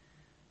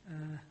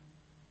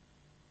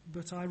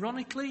 But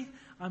ironically,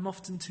 I'm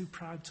often too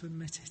proud to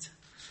admit it.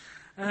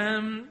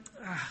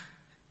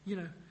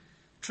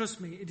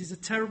 Trust me, it is a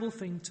terrible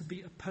thing to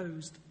be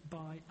opposed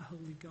by a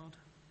holy God.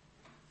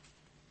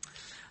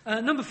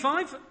 Number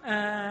 5,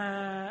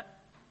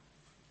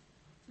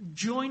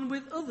 join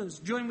with others.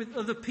 Join with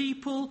other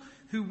people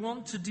who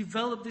want to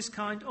develop this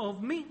kind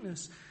of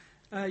meekness.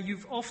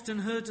 You've often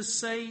heard us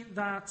say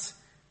that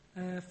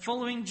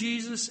following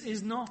Jesus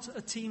is not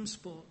a team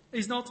sport.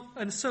 Is not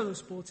a solo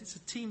sport, it's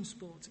a team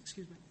sport,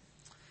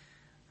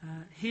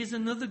 Here's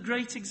another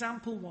great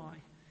example why.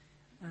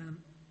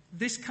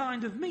 This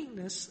kind of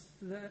meekness,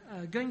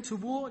 going to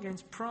war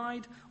against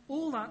pride,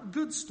 all that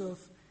good stuff,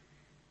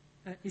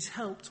 is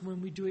helped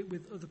when we do it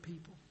with other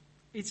people.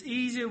 It's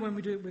easier when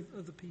we do it with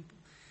other people.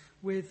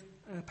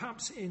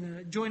 Perhaps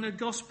join a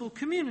gospel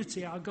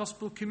community. Our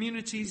gospel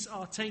communities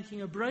are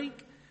taking a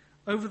break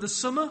over the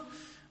summer.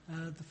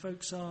 The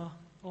folks are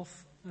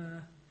off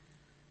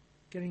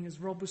getting, as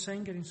Rob was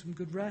saying, getting some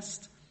good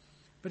rest.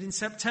 But in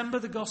September,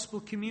 the gospel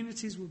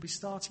communities will be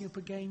starting up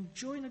again.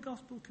 Join a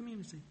gospel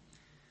community.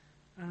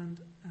 And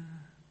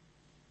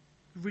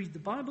read the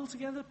Bible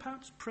together,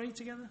 perhaps pray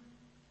together.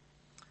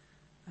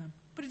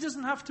 But it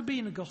doesn't have to be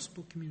in a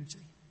gospel community.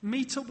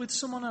 Meet up with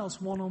someone else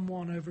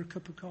one-on-one over a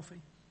cup of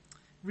coffee.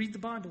 Read the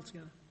Bible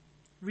together.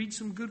 Read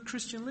some good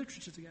Christian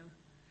literature together.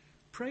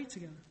 Pray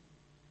together.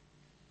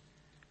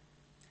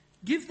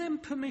 Give them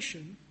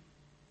permission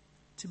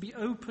to be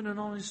open and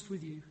honest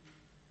with you,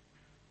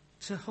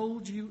 to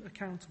hold you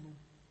accountable.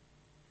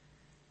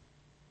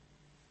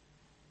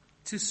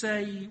 To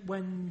say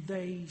when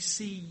they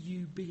see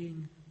you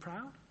being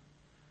proud,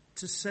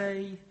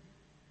 to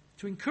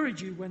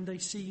encourage you when they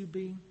see you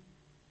being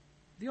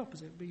the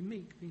opposite, being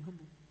meek, being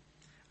humble.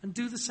 And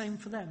do the same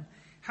for them.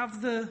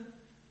 Have the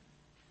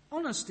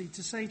honesty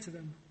to say to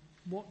them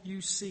what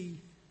you see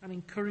and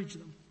encourage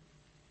them.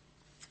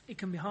 It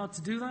can be hard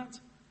to do that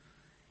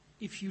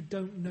if you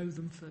don't know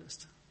them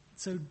first.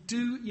 So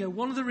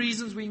one of the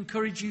reasons we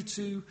encourage you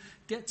to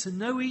get to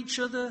know each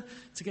other,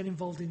 to get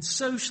involved in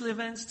social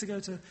events, to go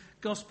to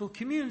gospel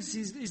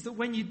communities, is that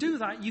when you do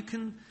that, you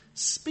can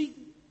speak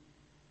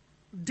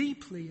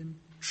deeply and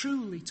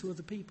truly to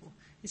other people.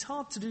 It's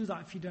hard to do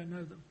that if you don't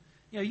know them.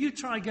 You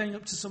try going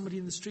up to somebody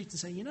in the street and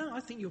saying, I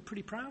think you're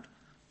pretty proud.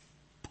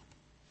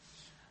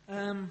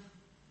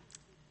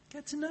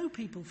 Get to know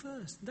people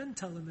first, then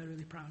tell them they're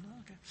really proud.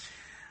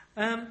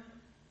 Okay.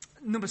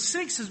 Number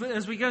 6,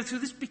 as we go through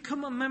this,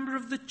 become a member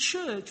of the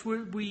church,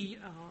 where we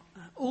are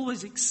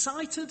always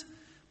excited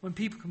when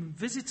people come and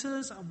visit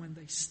us and when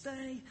they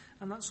stay,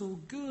 and that's all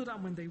good,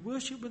 and when they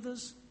worship with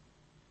us.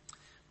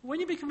 When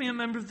you're becoming a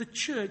member of the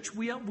church,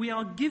 we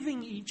are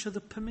giving each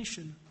other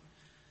permission.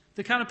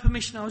 The kind of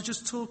permission I was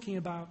just talking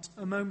about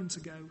a moment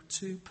ago,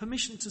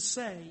 permission to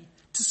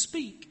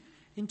speak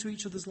into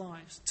each other's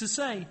lives, to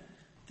say,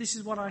 this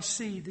is what I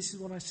see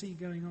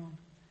going on.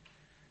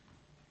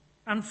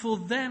 And for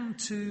them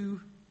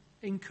to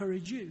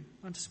encourage you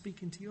and to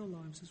speak into your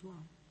lives as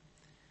well.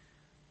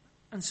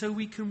 And so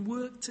we can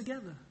work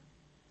together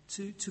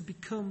to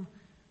become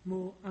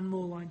more and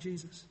more like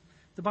Jesus.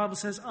 The Bible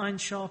says iron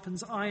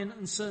sharpens iron,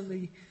 and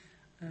certainly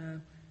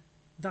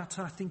that,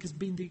 I think, has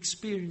been the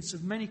experience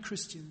of many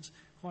Christians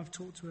who I've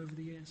talked to over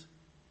the years.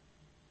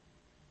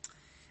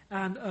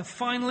 And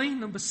finally,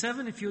 number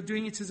 7, if you're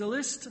doing it as a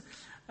list,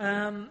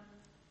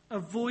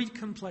 avoid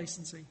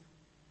complacency.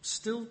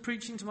 Still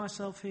preaching to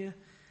myself here.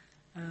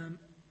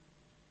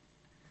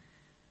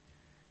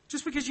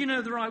 Just because you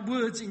know the right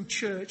words in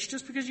church,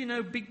 just because you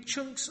know big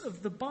chunks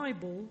of the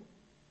Bible,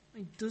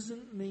 it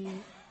doesn't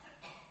mean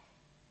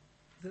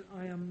that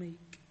I am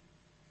meek.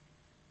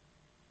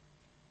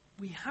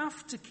 We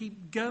have to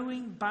keep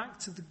going back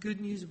to the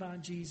good news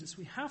about Jesus.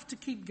 We have to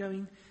keep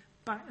going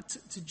back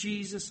to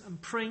Jesus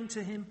and praying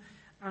to him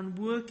and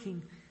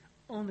working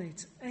on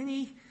it.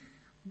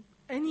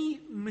 Any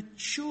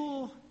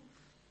mature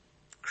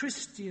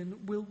Christian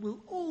will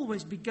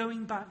always be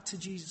going back to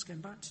Jesus, going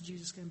back to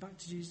Jesus, going back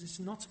to Jesus. It's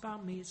not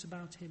about me, it's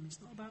about him.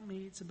 It's not about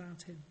me, it's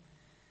about him.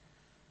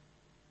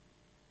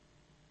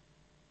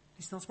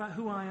 It's not about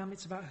who I am,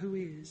 it's about who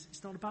he is.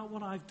 It's not about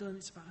what I've done,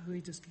 it's about who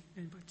he does. Keep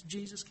going back to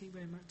Jesus, keep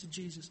going back to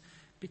Jesus.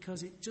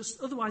 Because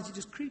otherwise it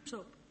just creeps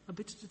up a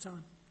bit at a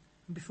time.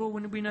 And before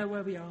we know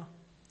where we are,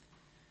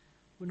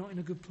 we're not in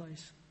a good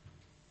place.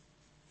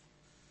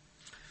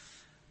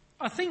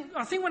 I think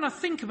when I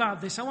think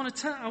about this, I want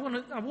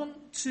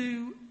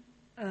to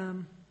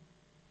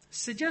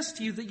suggest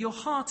to you that your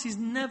heart is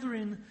never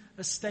in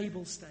a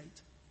stable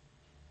state.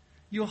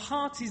 Your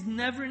heart is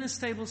never in a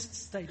stable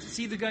state. It's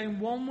either going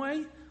one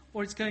way,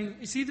 or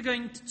it's either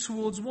going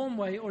towards one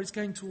way, or it's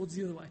going towards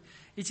the other way.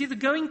 It's either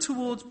going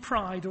towards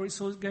pride, or it's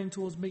going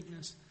towards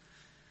meekness.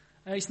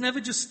 It's never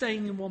just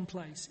staying in one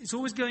place. It's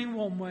always going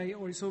one way,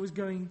 or it's always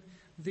going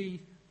the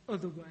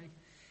other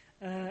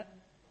way.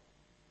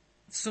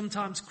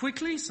 Sometimes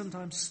quickly,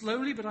 sometimes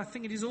slowly, but I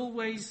think it is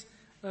always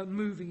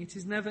moving. It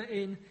is never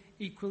in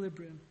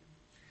equilibrium.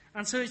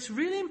 And so it's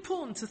really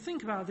important to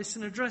think about this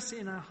and address it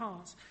in our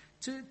hearts.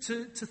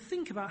 To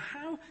think about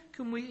how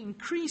can we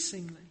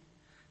increasingly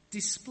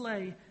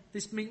display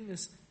this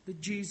meekness that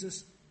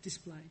Jesus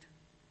displayed.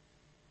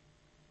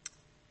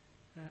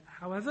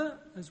 However,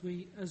 as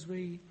we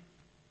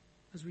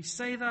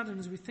say that and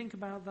as we think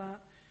about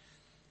that,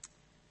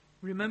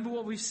 remember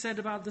what we've said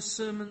about the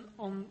Sermon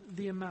on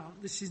the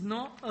Mount. This is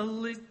not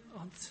I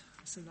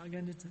said that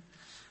again, didn't I?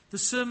 The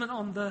Sermon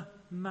on the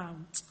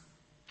Mount.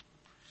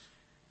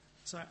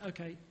 Sorry,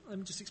 okay, let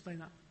me just explain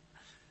that.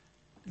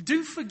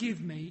 Do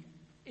forgive me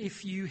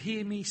if you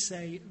hear me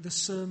say the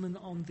Sermon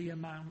on the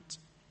Mount.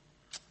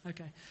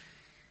 Okay.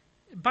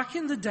 Back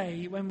in the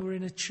day when we were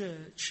in a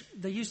church,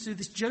 they used to do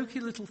this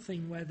jokey little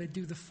thing where they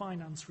do the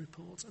finance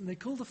report. And they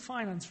call the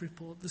finance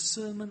report the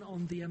Sermon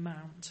on the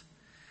Mount.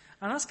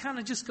 And that's kind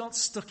of just got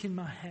stuck in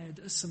my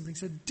head as something.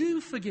 So do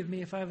forgive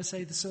me if I ever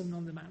say the Sermon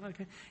on the Mount.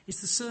 Okay,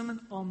 it's the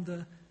Sermon on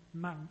the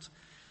Mount.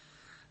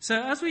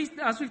 So as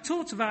we've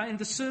talked about in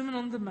the Sermon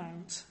on the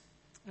Mount,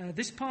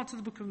 this part of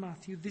the book of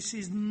Matthew, this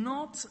is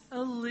not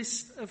a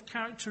list of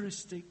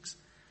characteristics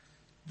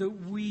that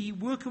we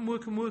work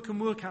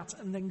at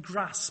and then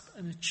grasp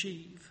and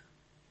achieve.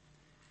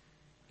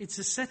 It's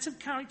a set of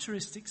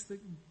characteristics that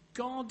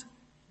God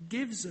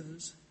gives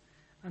us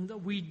and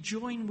that we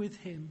join with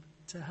him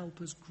to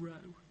help us grow,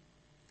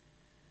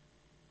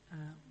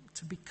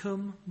 to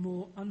become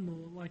more and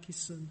more like his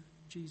son,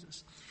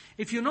 Jesus.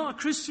 If you're not a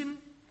Christian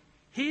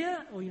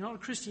here, or you're not a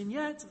Christian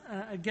yet,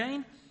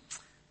 again,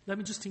 let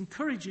me just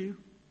encourage you.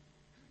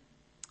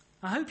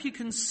 I hope you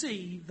can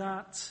see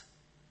that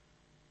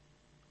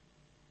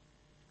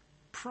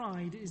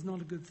pride is not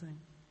a good thing.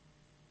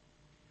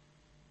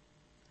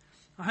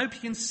 I hope you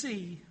can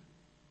see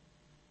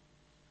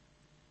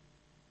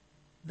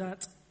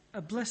that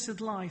a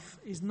blessed life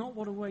is not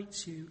what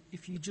awaits you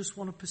if you just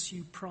want to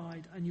pursue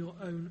pride and your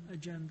own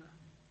agenda.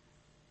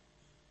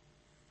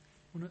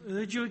 I want to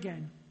urge you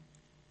again,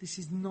 this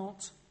is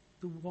not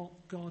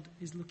what God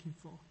is looking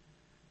for.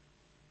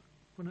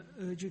 I want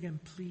to urge you again,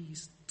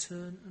 please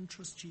turn and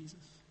trust Jesus.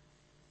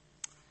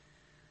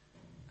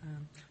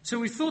 So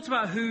we thought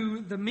about who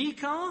the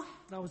meek are.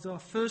 That was our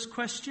first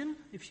question,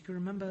 if you can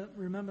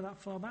remember that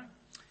far back.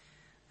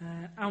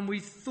 And we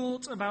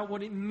thought about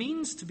what it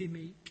means to be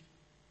meek.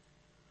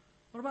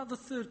 What about the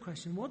third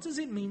question? What does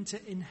it mean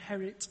to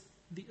inherit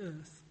the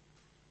earth?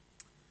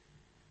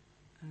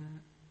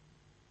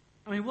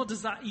 What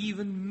does that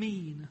even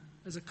mean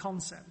as a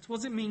concept? What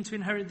does it mean to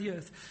inherit the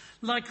earth?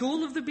 Like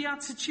all of the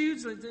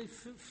Beatitudes,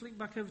 flick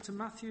back over to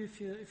Matthew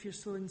if you're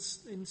still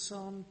in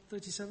Psalm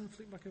 37,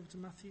 flick back over to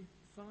Matthew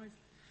 5.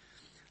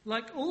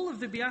 Like all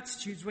of the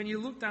Beatitudes, when you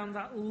look down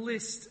that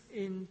list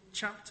in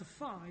chapter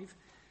 5,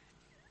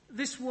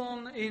 this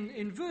one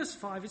in verse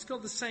 5, it's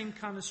got the same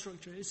kind of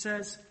structure. It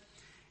says,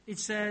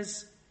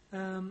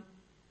 the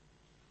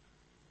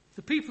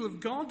people of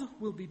God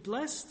will be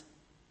blessed.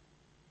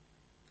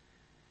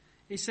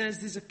 It says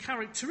there's a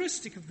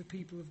characteristic of the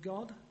people of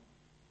God,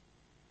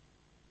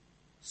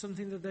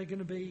 something that they're going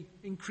to be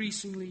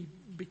increasingly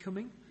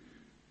becoming.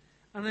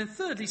 And then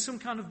thirdly, some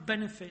kind of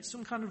benefit,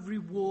 some kind of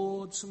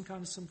reward, some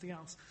kind of something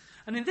else.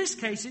 And in this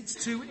case, it's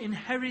to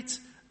inherit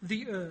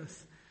the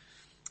earth.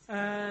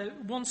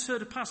 Once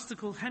heard a pastor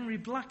called Henry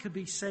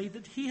Blackaby say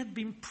that he had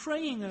been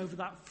praying over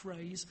that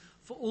phrase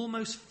for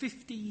almost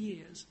 50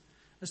 years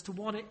as to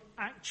what it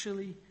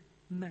actually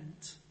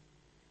meant.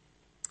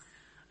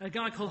 A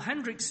guy called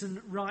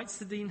Hendrickson writes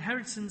that the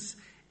inheritance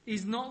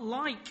is not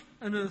like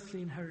an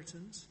earthly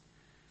inheritance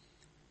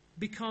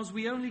because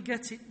we only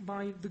get it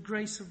by the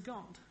grace of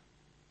God.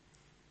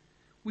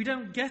 We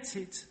don't get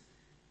it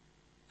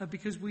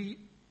because we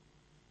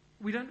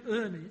don't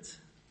earn it.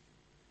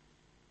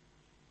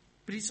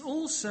 But it's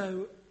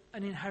also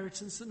an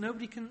inheritance that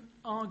nobody can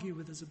argue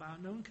with us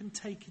about. No one can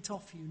take it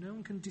off you. No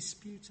one can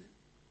dispute it.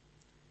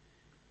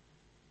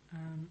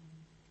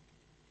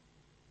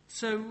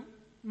 So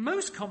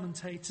most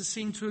commentators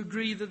seem to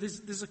agree that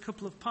there's a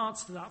couple of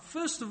parts to that.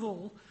 First of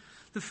all,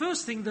 the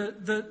first thing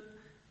that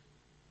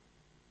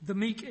the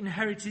meek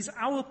inherit is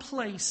our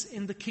place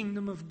in the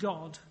kingdom of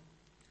God.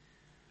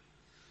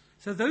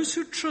 So those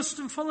who trust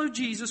and follow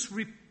Jesus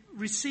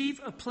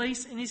receive a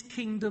place in his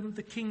kingdom,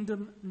 the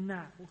kingdom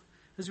now.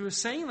 As we were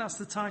saying, that's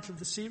the title of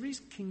the series,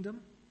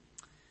 Kingdom.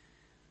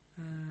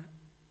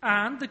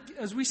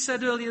 As we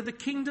said earlier, the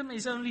kingdom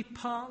is only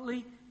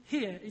partly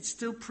here. It's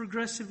still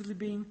progressively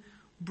being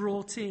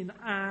brought in.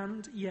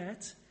 And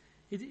yet,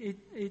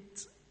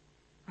 it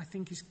I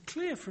think is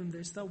clear from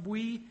this that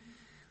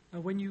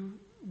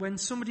when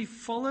somebody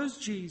follows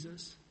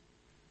Jesus,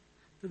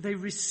 that they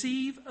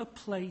receive a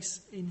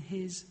place in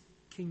his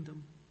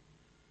kingdom.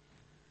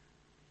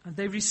 And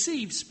they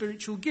receive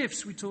spiritual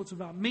gifts. We talked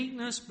about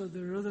meekness, but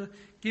there are other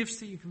gifts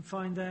that you can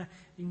find there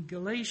in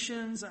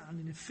Galatians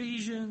and in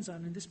Ephesians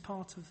and in this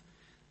part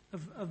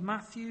of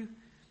Matthew.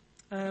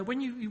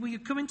 When you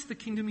come into the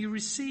kingdom, you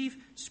receive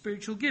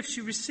spiritual gifts.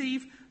 You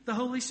receive the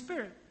Holy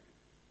Spirit.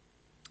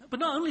 But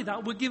not only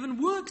that, we're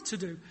given work to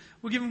do.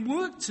 We're given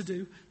work to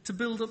do to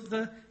build up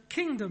the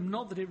kingdom.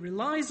 Not that it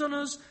relies on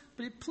us,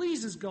 but it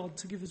pleases God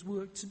to give us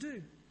work to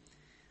do.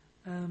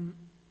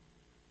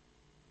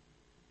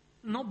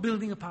 Not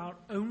building up our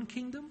own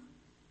kingdom,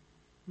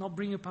 not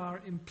bringing up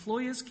our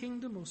employer's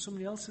kingdom or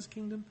somebody else's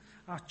kingdom,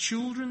 our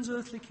children's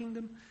earthly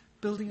kingdom,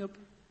 building up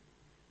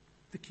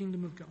the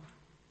kingdom of God,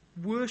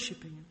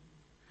 worshipping him,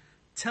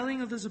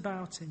 telling others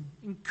about him,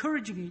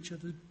 encouraging each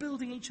other,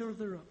 building each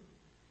other up.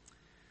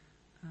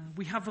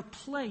 We have a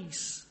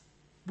place,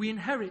 we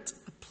inherit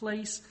a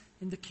place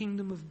in the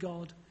kingdom of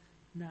God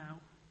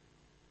now.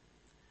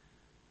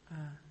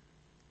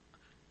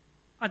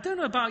 I don't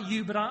know about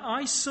you, but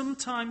I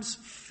sometimes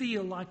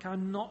feel like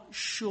I'm not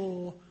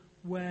sure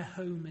where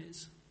home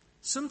is.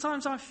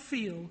 Sometimes I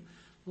feel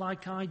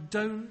like I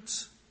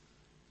don't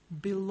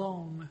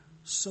belong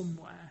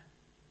somewhere.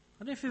 I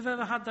don't know if you've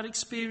ever had that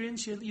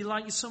experience.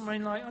 You're somewhere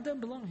and you're like, I don't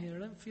belong here. I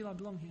don't feel I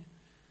belong here.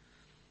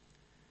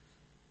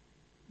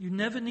 You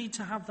never need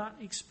to have that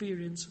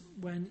experience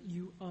when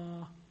you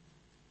are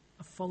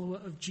a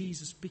follower of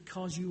Jesus,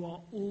 because you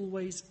are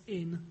always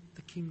in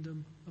the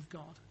kingdom of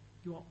God.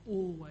 You are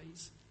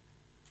always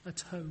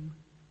at home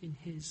in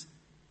his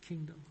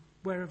kingdom,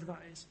 wherever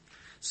that is.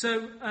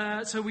 So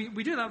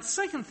we do that. The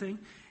second thing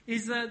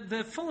is that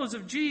the followers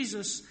of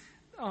Jesus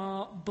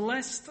are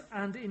blessed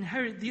and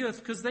inherit the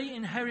earth because they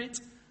inherit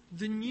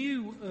the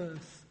new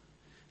earth.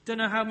 Don't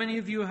know how many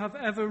of you have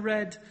ever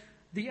read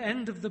the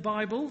end of the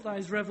Bible, that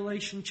is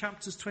Revelation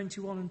chapters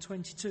 21 and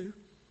 22.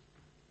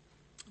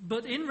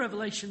 But in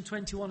Revelation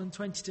 21 and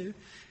 22,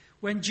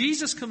 when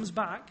Jesus comes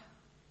back,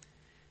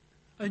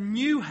 a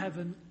new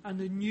heaven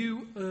and a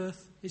new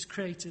earth is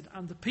created.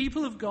 And the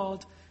people of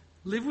God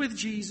live with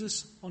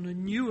Jesus on a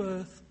new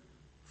earth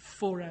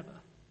forever.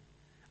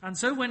 And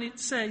so when it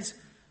says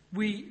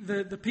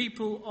the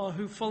people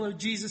who follow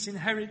Jesus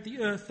inherit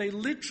the earth, they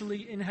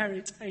literally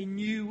inherit a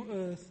new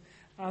earth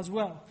as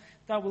well.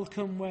 That will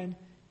come when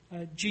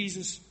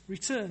Jesus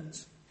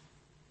returns.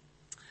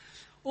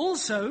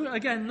 Also,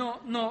 again,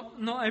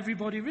 not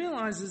everybody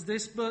realizes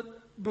this, but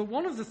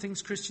one of the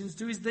things Christians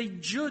do is they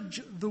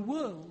judge the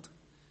world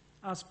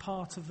as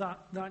part of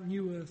that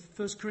new earth.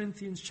 1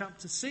 Corinthians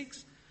chapter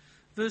 6,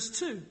 verse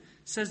 2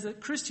 says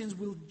that Christians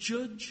will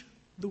judge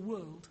the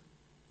world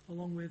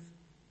along with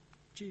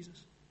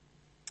Jesus.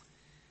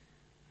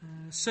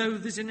 So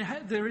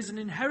there is an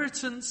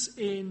inheritance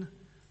in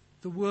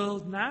the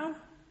world now,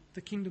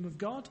 the kingdom of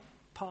God,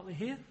 partly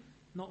here,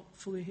 not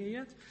fully here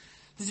yet.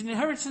 There's an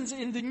inheritance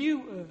in the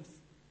new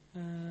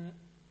earth.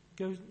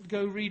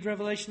 Go read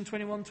Revelation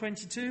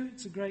 21:22.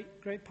 It's a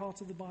great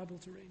part of the Bible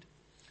to read.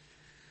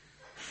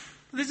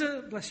 There's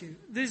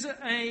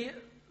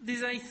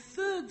a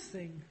third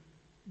thing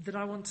that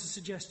I want to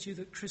suggest to you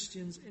that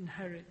Christians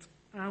inherit.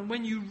 And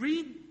when you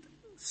read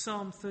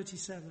Psalm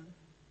 37,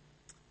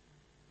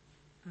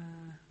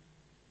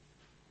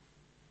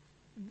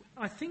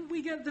 I think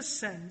we get the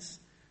sense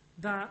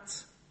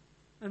that,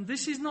 and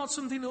this is not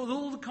something that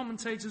all the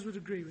commentators would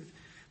agree with,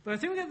 but I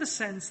think we get the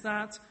sense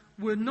that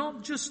we're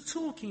not just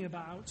talking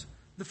about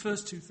the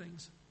first two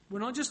things. We're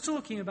not just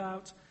talking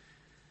about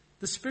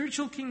the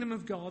spiritual kingdom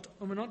of God,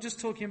 and we're not just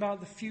talking about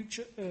the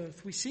future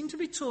earth. We seem to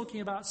be talking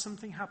about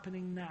something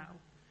happening now.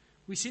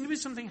 We seem to be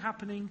something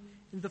happening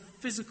in the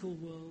physical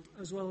world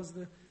as well as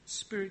the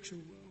spiritual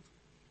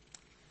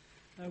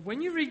world.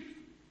 When you read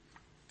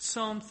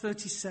Psalm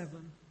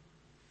 37,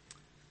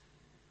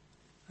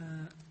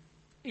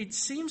 it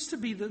seems to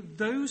be that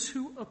those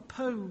who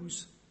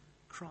oppose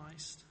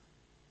Christ,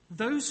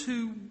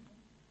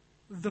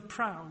 the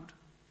proud,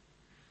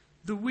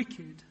 the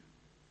wicked,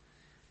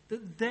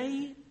 that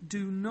they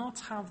do not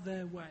have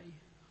their way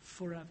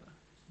forever.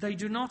 They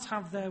do not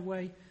have their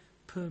way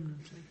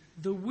permanently.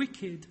 The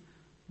wicked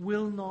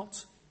will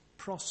not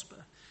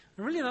prosper.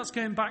 And really that's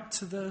going back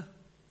to the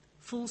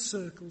full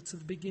circle to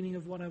the beginning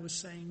of what I was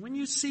saying. When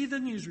you see the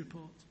news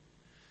report,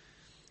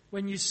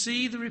 when you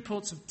see the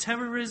reports of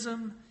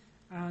terrorism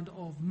and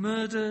of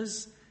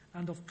murders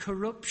and of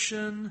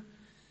corruption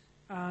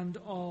and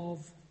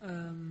of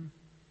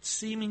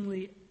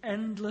seemingly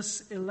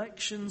endless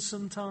elections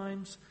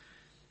sometimes,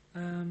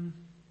 and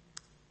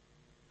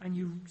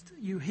you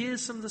hear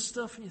some of the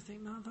stuff and you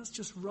think, no, that's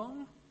just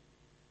wrong.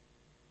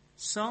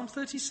 Psalm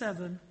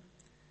 37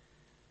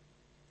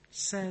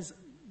 says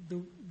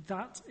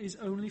that is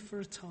only for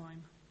a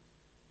time.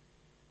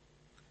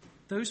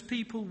 Those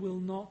people will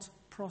not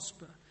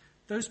prosper.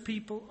 Those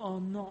people are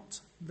not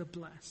the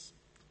blessed.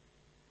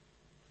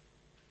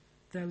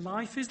 Their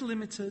life is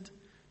limited.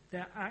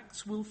 Their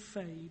acts will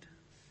fade.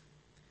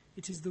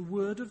 It is the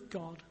word of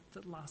God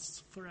that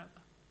lasts forever.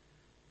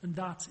 And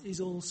that is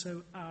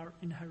also our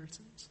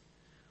inheritance.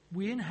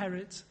 We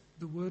inherit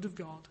the word of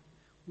God,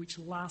 which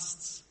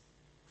lasts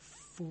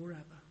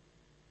forever.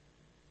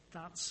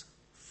 That's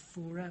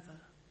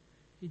forever.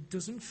 It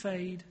doesn't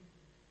fade.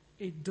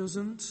 It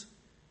doesn't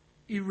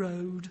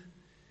erode.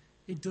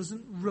 It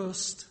doesn't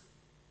rust.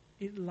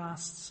 It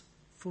lasts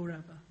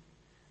forever.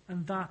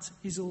 And that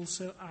is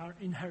also our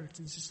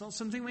inheritance. It's not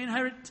something we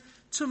inherit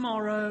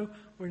tomorrow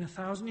or in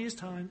 1,000 years'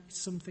 time.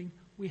 It's something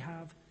we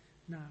have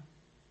now.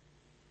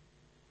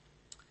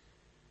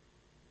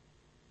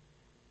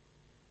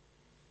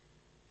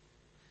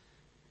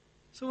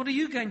 So what are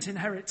you going to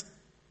inherit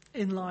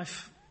in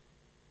life?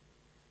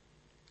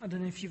 I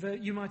don't know if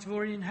you might have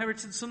already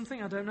inherited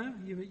something. I don't know.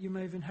 You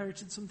may have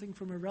inherited something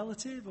from a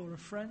relative or a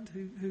friend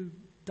who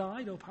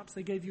died, or perhaps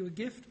they gave you a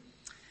gift.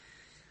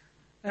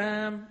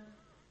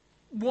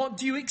 What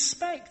do you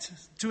expect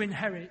to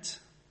inherit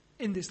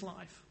in this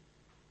life?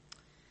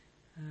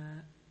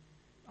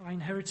 I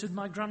inherited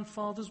my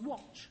grandfather's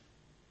watch.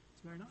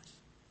 It's very nice.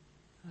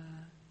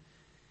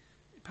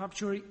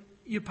 Perhaps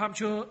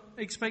you're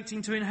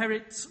expecting to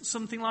inherit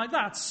something like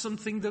that,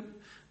 something that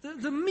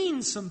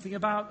means something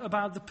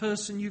about the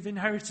person you've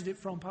inherited it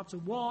from. Perhaps a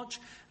watch,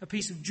 a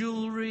piece of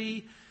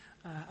jewellery,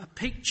 a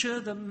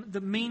picture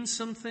that means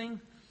something.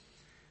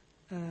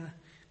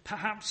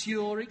 Perhaps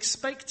you're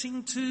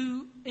expecting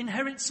to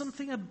inherit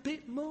something a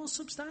bit more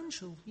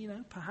substantial.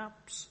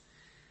 Perhaps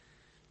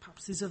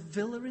there's a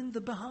villa in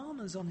the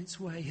Bahamas on its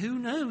way. Who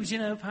knows?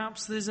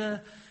 Perhaps there's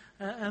a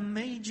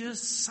major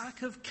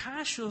sack of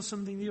cash or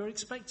something that you're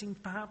expecting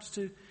perhaps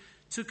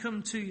to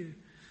come to you.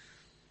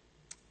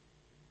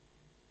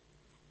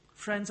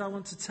 Friends, I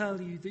want to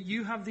tell you that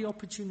you have the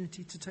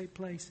opportunity to take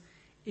place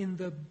in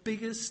the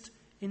biggest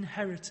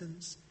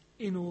inheritance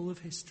in all of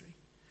history.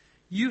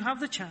 You have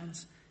the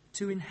chance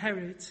to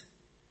inherit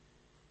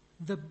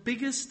the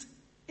biggest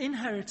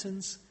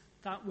inheritance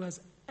that was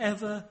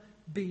ever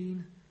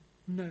been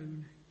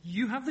known.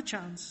 You have the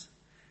chance,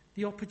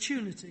 the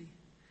opportunity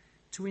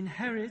to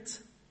inherit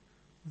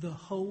the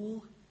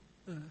whole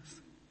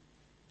earth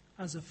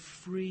as a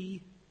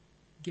free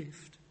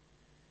gift.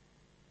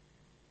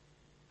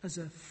 As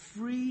a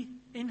free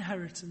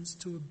inheritance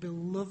to a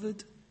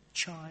beloved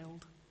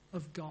child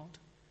of God.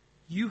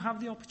 You have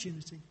the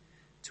opportunity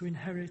to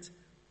inherit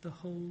the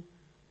whole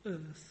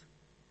earth.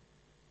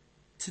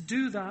 To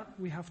do that,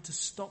 we have to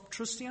stop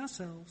trusting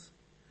ourselves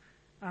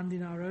and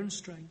in our own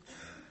strength,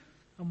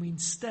 and we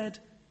instead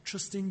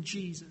trust in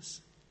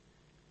Jesus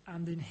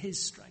and in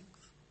his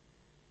strength.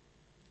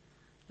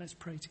 Let's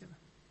pray together.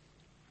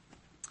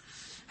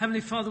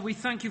 Heavenly Father, we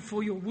thank you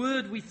for your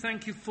word. We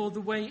thank you for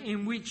the way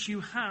in which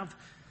you have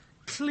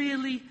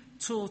clearly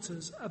taught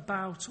us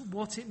about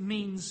what it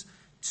means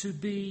to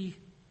be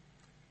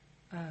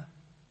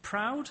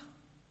proud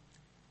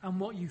and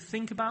what you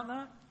think about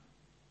that.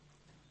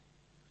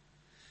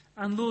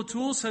 And Lord, to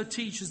also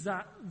teach us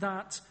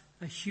that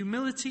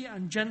humility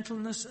and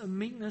gentleness and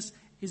meekness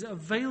is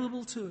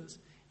available to us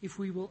if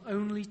we will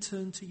only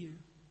turn to you.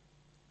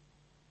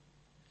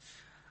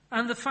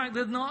 And the fact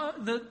that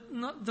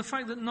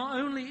not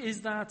only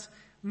is that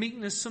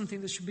meekness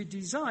something that should be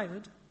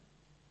desired,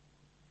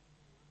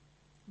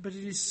 but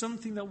it is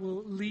something that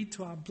will lead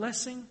to our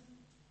blessing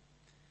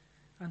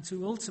and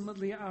to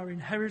ultimately our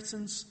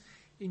inheritance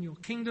in your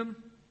kingdom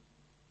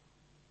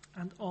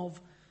and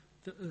of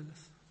the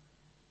earth.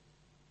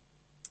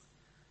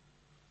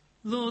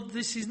 Lord,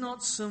 this is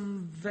not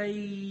some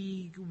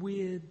vague,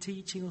 weird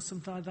teaching or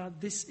something like that.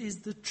 This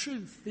is the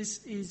truth.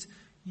 This is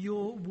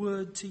your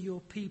word to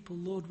your people.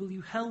 Lord, will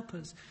you help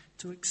us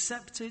to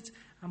accept it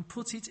and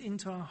put it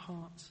into our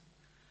hearts?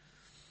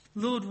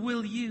 Lord,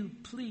 will you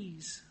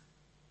please,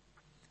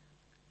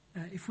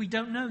 if we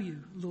don't know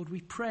you, Lord,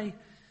 we pray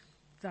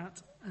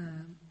that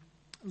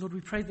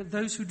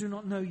those who do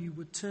not know you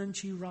would turn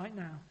to you right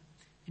now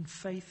in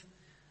faith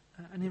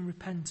and in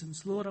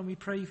repentance. Lord, and we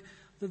pray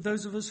that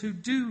those of us who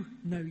do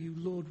know you,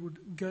 Lord,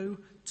 would go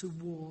to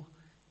war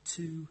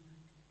to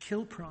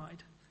kill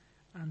pride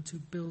and to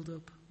build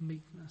up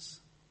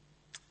meekness.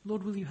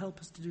 Lord, will you help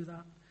us to do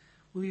that?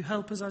 Will you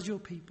help us as your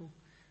people,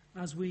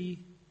 as we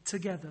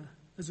together,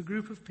 as a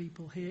group of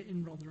people here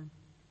in Rotherham,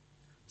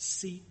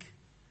 seek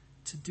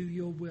to do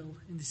your will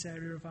in this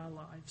area of our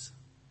lives?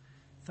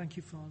 Thank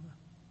you, Father.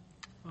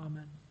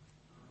 Amen.